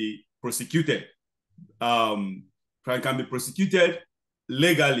can be prosecuted. Can be prosecuted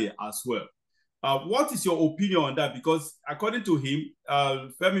legally as well. What is your opinion on that? Because according to him,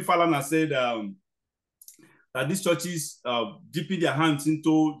 Femi Falana said that these churches dipping their hands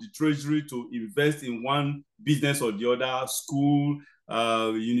into the treasury to invest in one business or the other, school,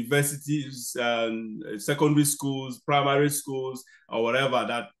 universities, secondary schools, primary schools, or whatever,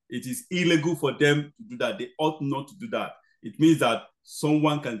 that it is illegal for them to do that. They ought not to do that. It means that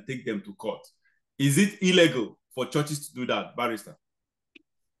someone can take them to court. Is it illegal for churches to do that, Barrister?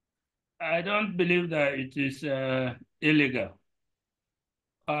 I don't believe that it is illegal.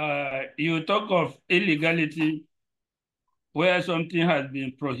 You talk of illegality where something has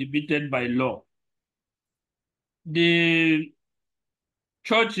been prohibited by law. The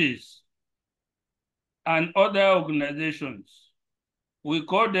churches and other organizations, we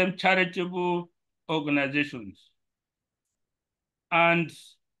call them charitable organizations. And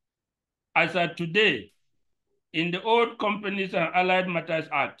as of today, in the old Companies and Allied Matters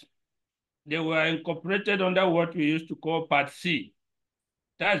Act, they were incorporated under what we used to call Part C.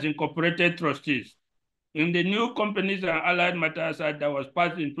 That's incorporated trustees. In the new Companies and Allied Matters Act that was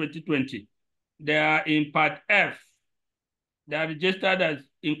passed in 2020, they are in Part F. They are registered as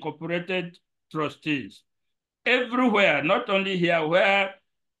incorporated trustees. Everywhere, not only here, where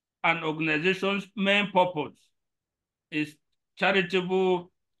an organization's main purpose is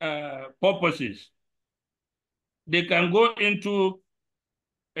charitable purposes, they can go into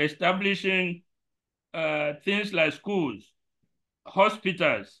establishing things like schools,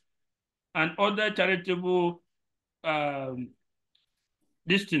 hospitals, and other charitable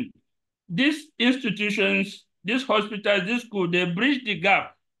things. These institutions, these hospitals, these schools, they bridge the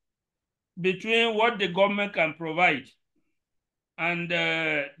gap between what the government can provide and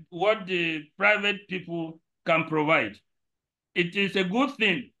what the private people can provide. It is a good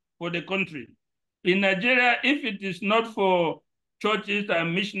thing for the country. In Nigeria, if it is not for churches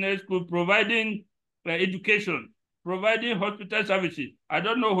and missionary schools providing education, providing hospital services, I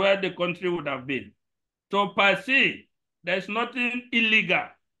don't know where the country would have been. So per se, there's nothing illegal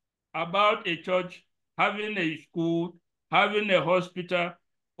about a church having a school, having a hospital,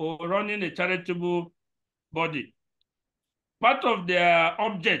 or running a charitable body. Part of their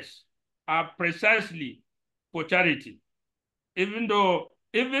objects are precisely for charity, even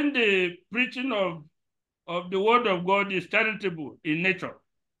the preaching of the word of God is charitable in nature.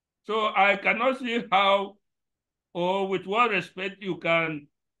 So I cannot see how or with what respect you can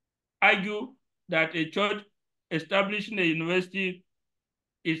argue that a church establishing a university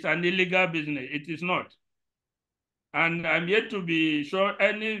is an illegal business. It is not. And I'm yet to be sure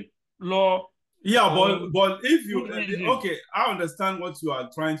any law. Yeah, but if you okay, I understand what you are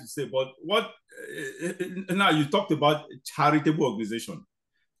trying to say, but what now you talked about charitable organization.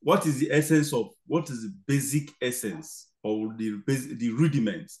 What is the essence of what is the basic essence or the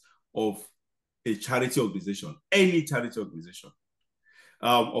rudiments of a charity organization, any charity organization?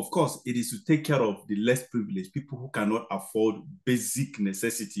 Of course, it is to take care of the less privileged, people who cannot afford basic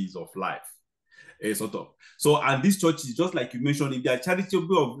necessities of life. Sort of. So, and these churches, just like you mentioned, if they are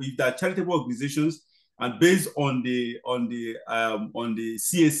charitable organizations, and based on the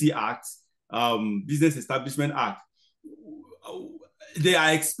CAC Act, Business Establishment Act, they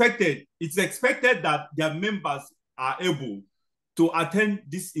are expected. It's expected that their members are able to attend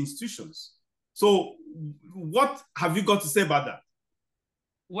these institutions. So, what have you got to say about that?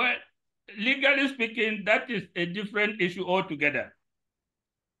 Well, legally speaking, that is a different issue altogether.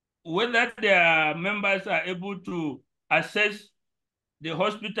 Whether their members are able to access the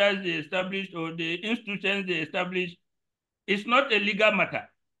hospitals they established or the institutions they established, it's not a legal matter.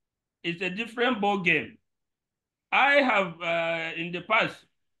 It's a different ball game. I have in the past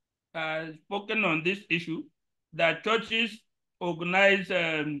spoken on this issue that churches organize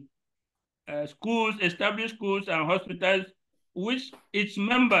schools, establish schools and hospitals which its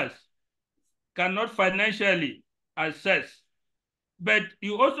members cannot financially access. But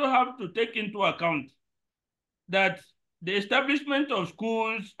you also have to take into account that the establishment of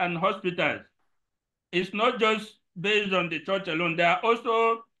schools and hospitals is not just based on the church alone. There are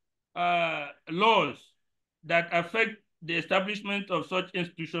also laws that affect the establishment of such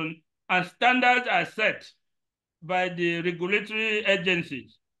institutions, and standards are set by the regulatory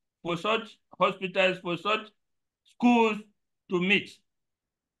agencies for such hospitals, for such schools to meet.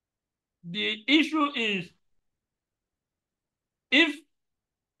 The issue is if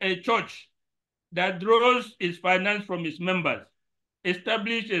a church that draws its finance from its members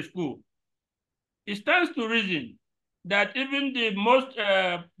establish a school, it stands to reason that even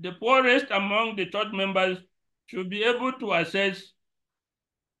the poorest among the church members should be able to access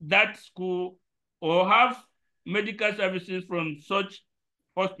that school or have medical services from such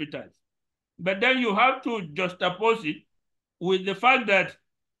hospitals. But then you have to juxtapose it with the fact that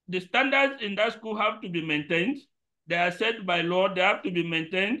the standards in that school have to be maintained. They are set by law, they have to be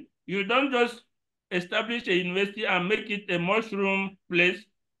maintained. You don't just establish a university and make it a mushroom place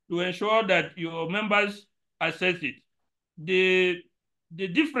to ensure that your members access it. The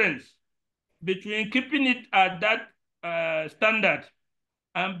difference between keeping it at that standard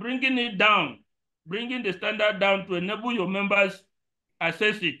and bringing it down, bringing the standard down to enable your members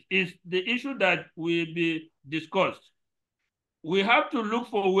access it is the issue that will be discussed. we have to look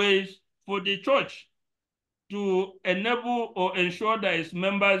for ways for the church to enable or ensure that its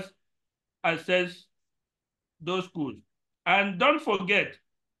members access those schools. And don't forget,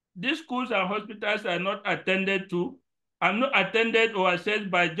 these schools and hospitals are not attended to, are not attended or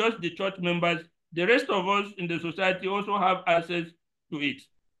accessed by just the church members. The rest of us in the society also have access to it.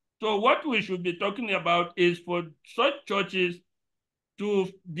 So what we should be talking about is for such churches to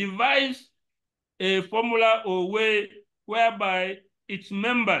devise a formula or way whereby its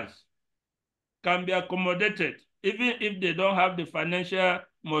members can be accommodated, even if they don't have the financial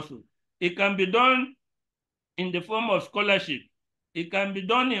muscle. It can be done in the form of scholarship. It can be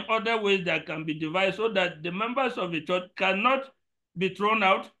done in other ways that can be devised so that the members of the church cannot be thrown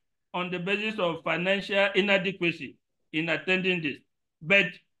out on the basis of financial inadequacy in attending this. But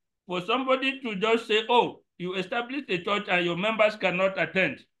for somebody to just say, oh, you established a church and your members cannot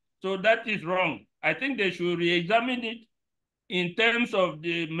attend, so that is wrong. I think they should re-examine it in terms of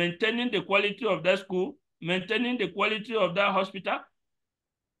maintaining the quality of that school, maintaining the quality of that hospital,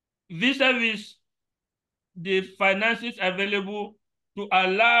 vis-a-vis the finances available to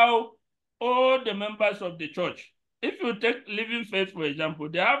allow all the members of the church. If you take Living Faith, for example,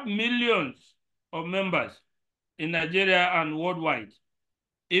 they have millions of members in Nigeria and worldwide.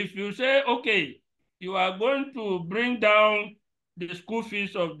 If you say, okay, you are going to bring down the school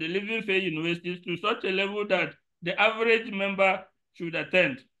fees of the Living Faith universities to such a level that the average member should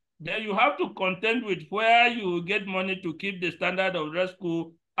attend, then you have to contend with where you get money to keep the standard of that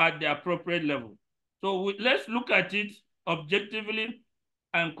school at the appropriate level. So let's look at it objectively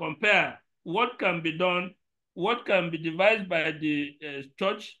and compare what can be done, what can be devised by the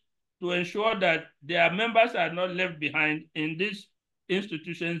church to ensure that their members are not left behind in these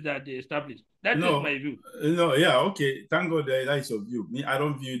institutions that they established. That is my view. No, yeah, okay. Thank God that is your view. Me, I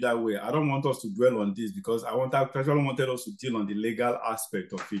don't view it that way. I don't want us to dwell on this because I actually wanted us to deal on the legal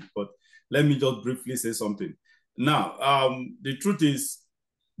aspect of it. But let me just briefly say something. Now, the truth is,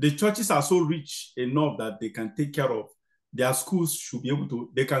 the churches are so rich enough that they can take care of their schools. Should be able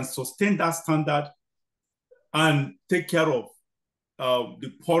to, they can sustain that standard and take care of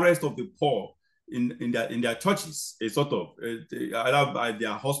the poorest of the poor in their churches, a sort of either at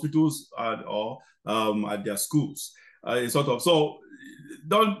their hospitals or at their schools, a sort of. So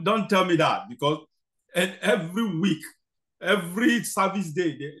don't tell me that, because every week, every service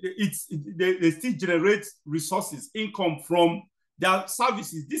day, they still generate resources, income from their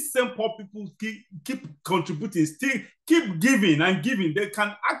services. These same poor people keep contributing, still keep giving and giving. They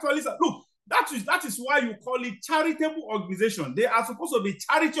can actually say, look, that is why you call it charitable organization. They are supposed to be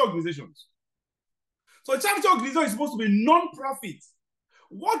charity organizations. So charity organization is supposed to be non-profit.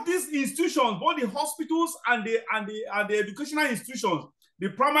 What these institutions, both the hospitals and the educational institutions, the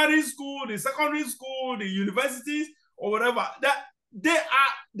primary school, the secondary school, the universities, or whatever, that they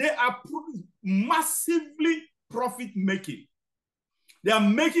are massively profit making. They are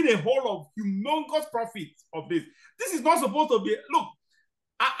making a whole of humongous profit of this. This is not supposed to be. Look,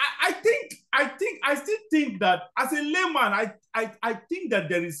 I still think that as a layman, I think that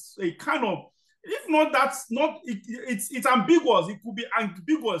there is a kind of, if not, that's not, it's ambiguous. It could be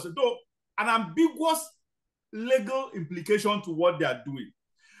ambiguous, though, an ambiguous legal implication to what they are doing.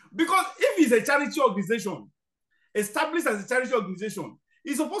 Because if it's a charity organization, established as a charity organization,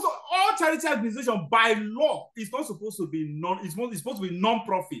 it's supposed to, all charity organizations by law is not supposed to be it's supposed to be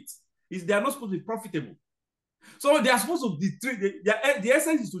non-profit. They are not supposed to be profitable. So they are supposed to be the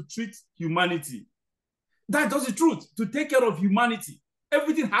essence is to treat humanity. That's the truth, to take care of humanity.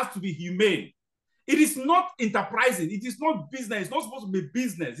 Everything has to be humane. It is not enterprising. It is not business. It's not supposed to be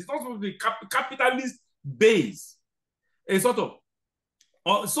business. It's not supposed to be capitalist base. A sort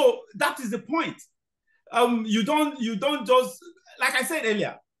of. So that is the point. You don't just, like I said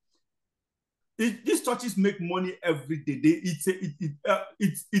earlier, these churches make money every day.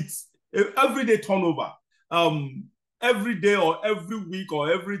 It's everyday turnover. Every day or every week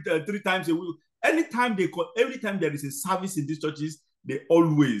or every 3 times a week. Anytime there is a service in these churches, they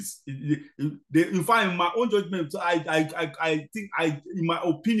always, in fact, in my own judgment, I think, in my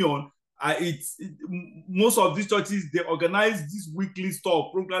opinion, most of these churches, they organize this weekly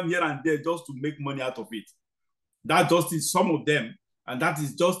store program here and there just to make money out of it. That just is some of them, and that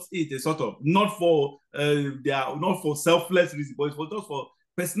is just it. A sort of not for they are not for selfless reasons, but it's just for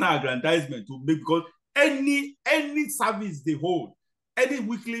personal aggrandizement to make, because any service they hold, any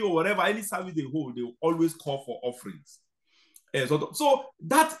weekly or whatever, any service they hold, they will always call for offerings. So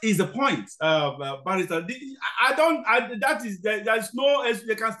that is the point, Barrister. There's no,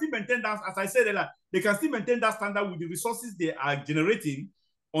 they can still maintain that, as I said earlier, they can still maintain that standard with the resources they are generating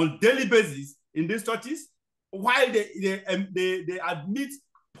on daily basis in these churches, while they admit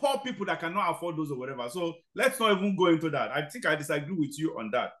poor people that cannot afford those or whatever. So let's not even go into that. I think I disagree with you on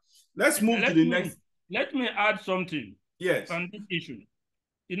that. Let's move to the next. Let me add something. Yes. On this issue.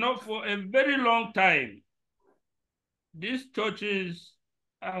 You know, for a very long time, these churches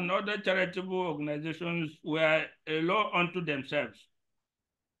and other charitable organizations were a law unto themselves.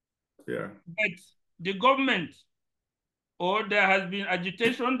 Yeah. But the government, or there has been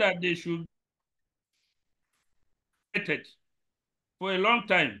agitation that they should be it for a long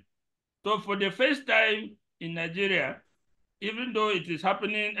time. So for the first time in Nigeria, even though it is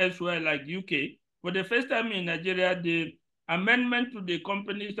happening elsewhere like UK, for the first time in Nigeria, the amendment to the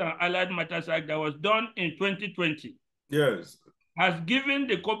Companies and Allied Matters Act that was done in 2020, yes, has given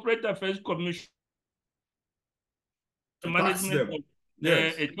the Corporate Affairs Commission the management of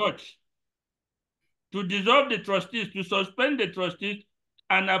a church to dissolve the trustees, to suspend the trustees,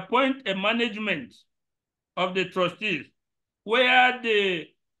 and appoint a management of the trustees, where the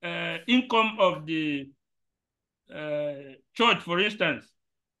income of the church, for instance,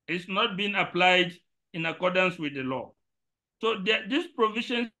 is not being applied in accordance with the law. So this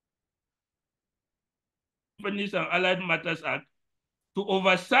provision, Companies and Allied Matters Act, to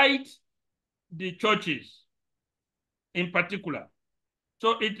oversight the churches in particular.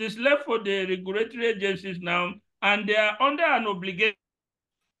 So it is left for the regulatory agencies now, and they are under an obligation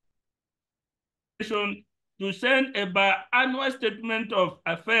to send a biannual statement of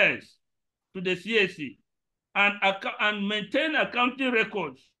affairs to the CAC and maintain accounting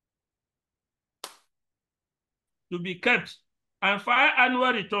records to be kept and file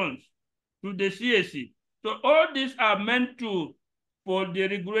annual returns to the CAC. So all these are meant for the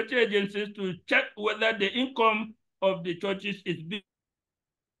regulatory agencies to check whether the income of the churches is being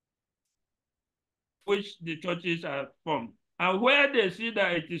which the churches are formed. And where they see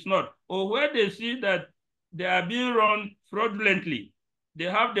that it is not, or where they see that they are being run fraudulently, they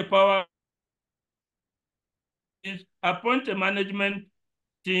have the power to appoint a management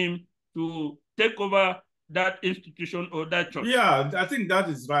team to take over that institution or that church. Yeah, I think that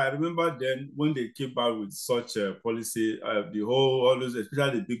is right. I remember then when they came out with such a policy, all those,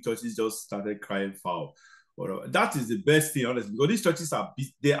 especially the big churches, just started crying foul. That is the best thing, honestly, because these churches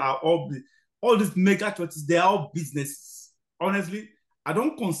they are all these mega churches, they are all businesses. Honestly, I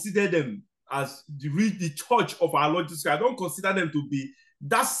don't consider them as the church of our Lord Jesus Christ. I don't consider them to be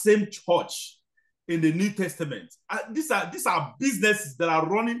that same church in the New Testament. These are businesses that are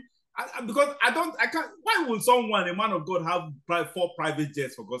running. Because I can't. Why will someone, a man of God, have 4 private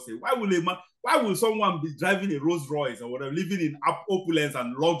jets, for God's sake? Why will someone be driving a Rolls Royce or whatever, living in opulence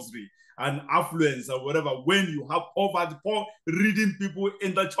and luxury and affluence or whatever, when you have poor reading people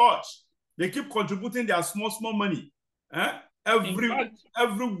in the church? They keep contributing their small money every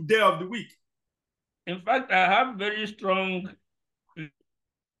day of the week. In fact, I have very strong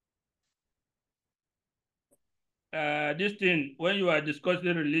this thing when you are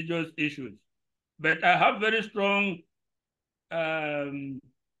discussing religious issues, but I have very strong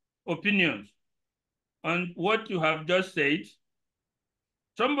opinions on what you have just said.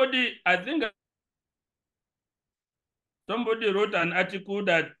 I think somebody wrote an article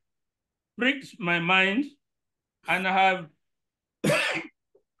that pricked my mind, and I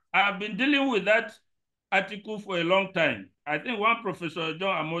have been dealing with that article for a long time. I think one Professor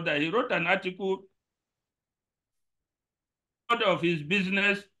John Amoda, he wrote an article of his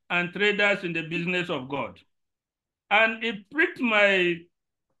business and traders in the business of God. And it pricked my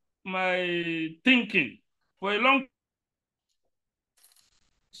thinking for a long time.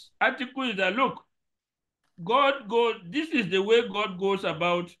 Article is that, look, this is the way God goes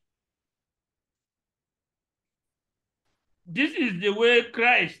about. This is the way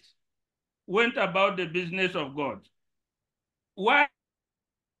Christ went about the business of God. Why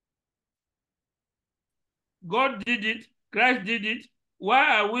God did it, Christ did it,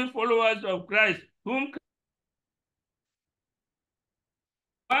 why are we followers of Christ? Why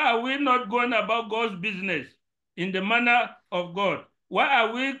are we not going about God's business in the manner of God? Why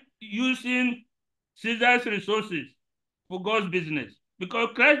are we using Caesar's resources for God's business? Because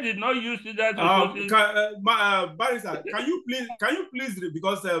Christ did not use Caesar's resources. Barrister, can you please,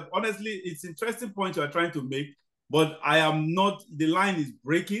 because honestly, it's interesting point you are trying to make, but I am not, the line is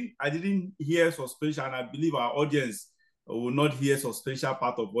breaking. I didn't hear suspension, and I believe our audience will not hear suspension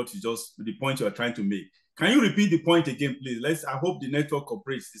part of the point you are trying to make. Can you repeat the point again, please? I hope the network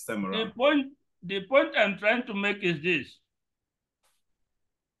cooperates this time around. The point I'm trying to make is this: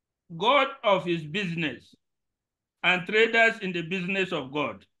 God of his business and traders in the business of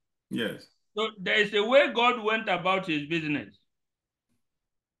God. Yes. So there is a way God went about his business.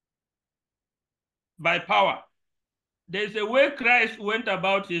 by power. There's a way Christ went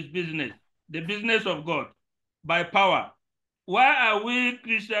about his business, the business of God, by power. Why are we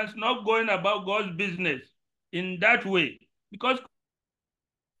Christians not going about God's business in that way? Because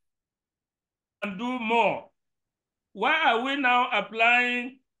we can do more. Why are we now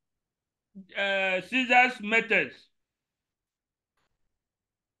applying Caesar's methods?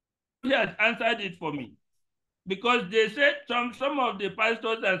 He has answered it for me. Because they said some of the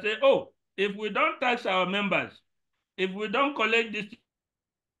pastors and say, oh, if we don't tax our members, if we don't collect this,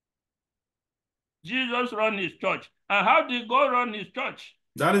 Jesus run his church. And how did God run his church?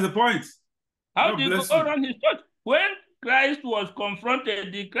 That is the point. How did God run his church? When Christ was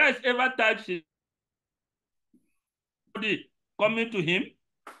confronted, did Christ ever tax his body coming to him?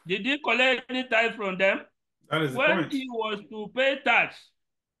 Did he collect any tithe from them? That is the when point. He was to pay tax,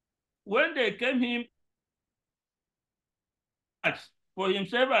 when they came him for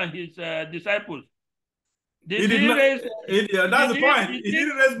himself and his disciples, That's the point. He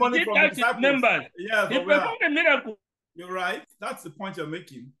didn't raise money from the disciples. Members. Yeah, he performed a miracle. You're right. That's the point you're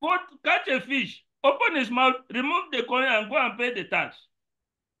making. Go catch a fish, open his mouth, remove the coin, and go and pay the tax.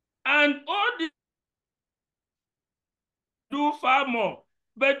 And all this do far more.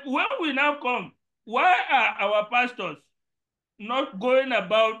 But when we now come, why are our pastors not going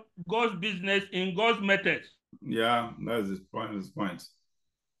about God's business in God's methods? Yeah, that's his point.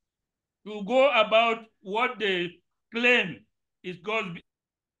 To go about what they claim is God's business.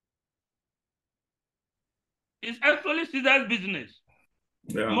 It's actually Caesar's business,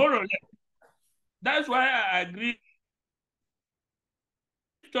 more or less. That's why I agree.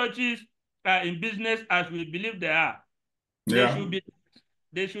 Churches are in business as we believe they are. Yeah.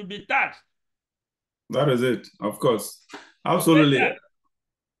 They should be taxed. That is it, of course. Absolutely.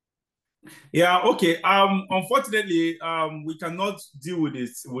 Yeah, okay. Unfortunately, we cannot deal with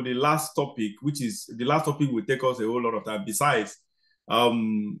this with the last topic, which is the last topic will take us a whole lot of time. Besides,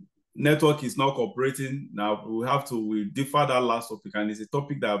 network is not cooperating. Now we defer that last topic, and it's a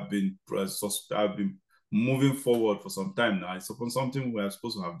topic that have been moving forward for some time now. It's something we are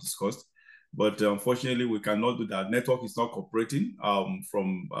supposed to have discussed, but unfortunately, we cannot do that. Network is not cooperating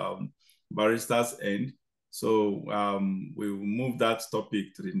from barrister's end. So we will move that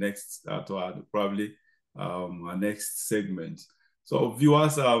topic to the next, probably our next segment. So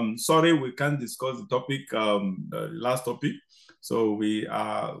viewers, sorry we can't discuss the topic, the last topic. So we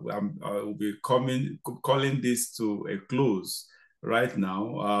will be calling this to a close right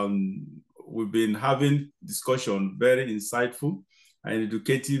now. We've been having discussion, very insightful and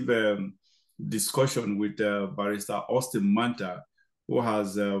educative discussion with Barrister Austin Manta, who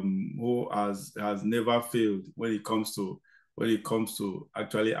has never failed when it comes to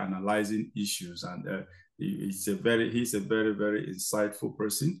actually analyzing issues, and he's a very insightful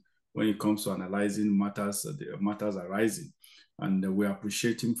person when it comes to analyzing matters arising, and we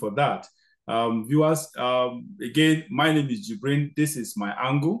appreciate him for that. Viewers, again, my name is Jibrin. This is my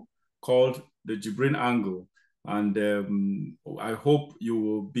angle called the JIBRIN Angle, and I hope you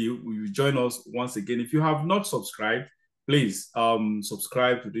will join us once again. If you have not subscribed, please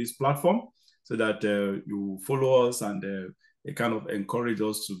subscribe to this platform so that you follow us and it kind of encourage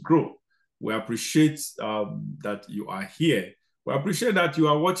us to grow. We appreciate that you are here. We appreciate that you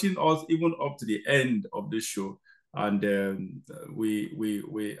are watching us even up to the end of the show, and we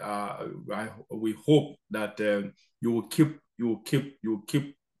hope that you will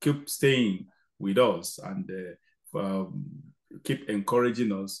keep staying with us and keep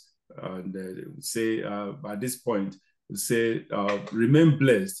encouraging us. And say at this point, say remain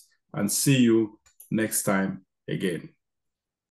blessed and see you next time again.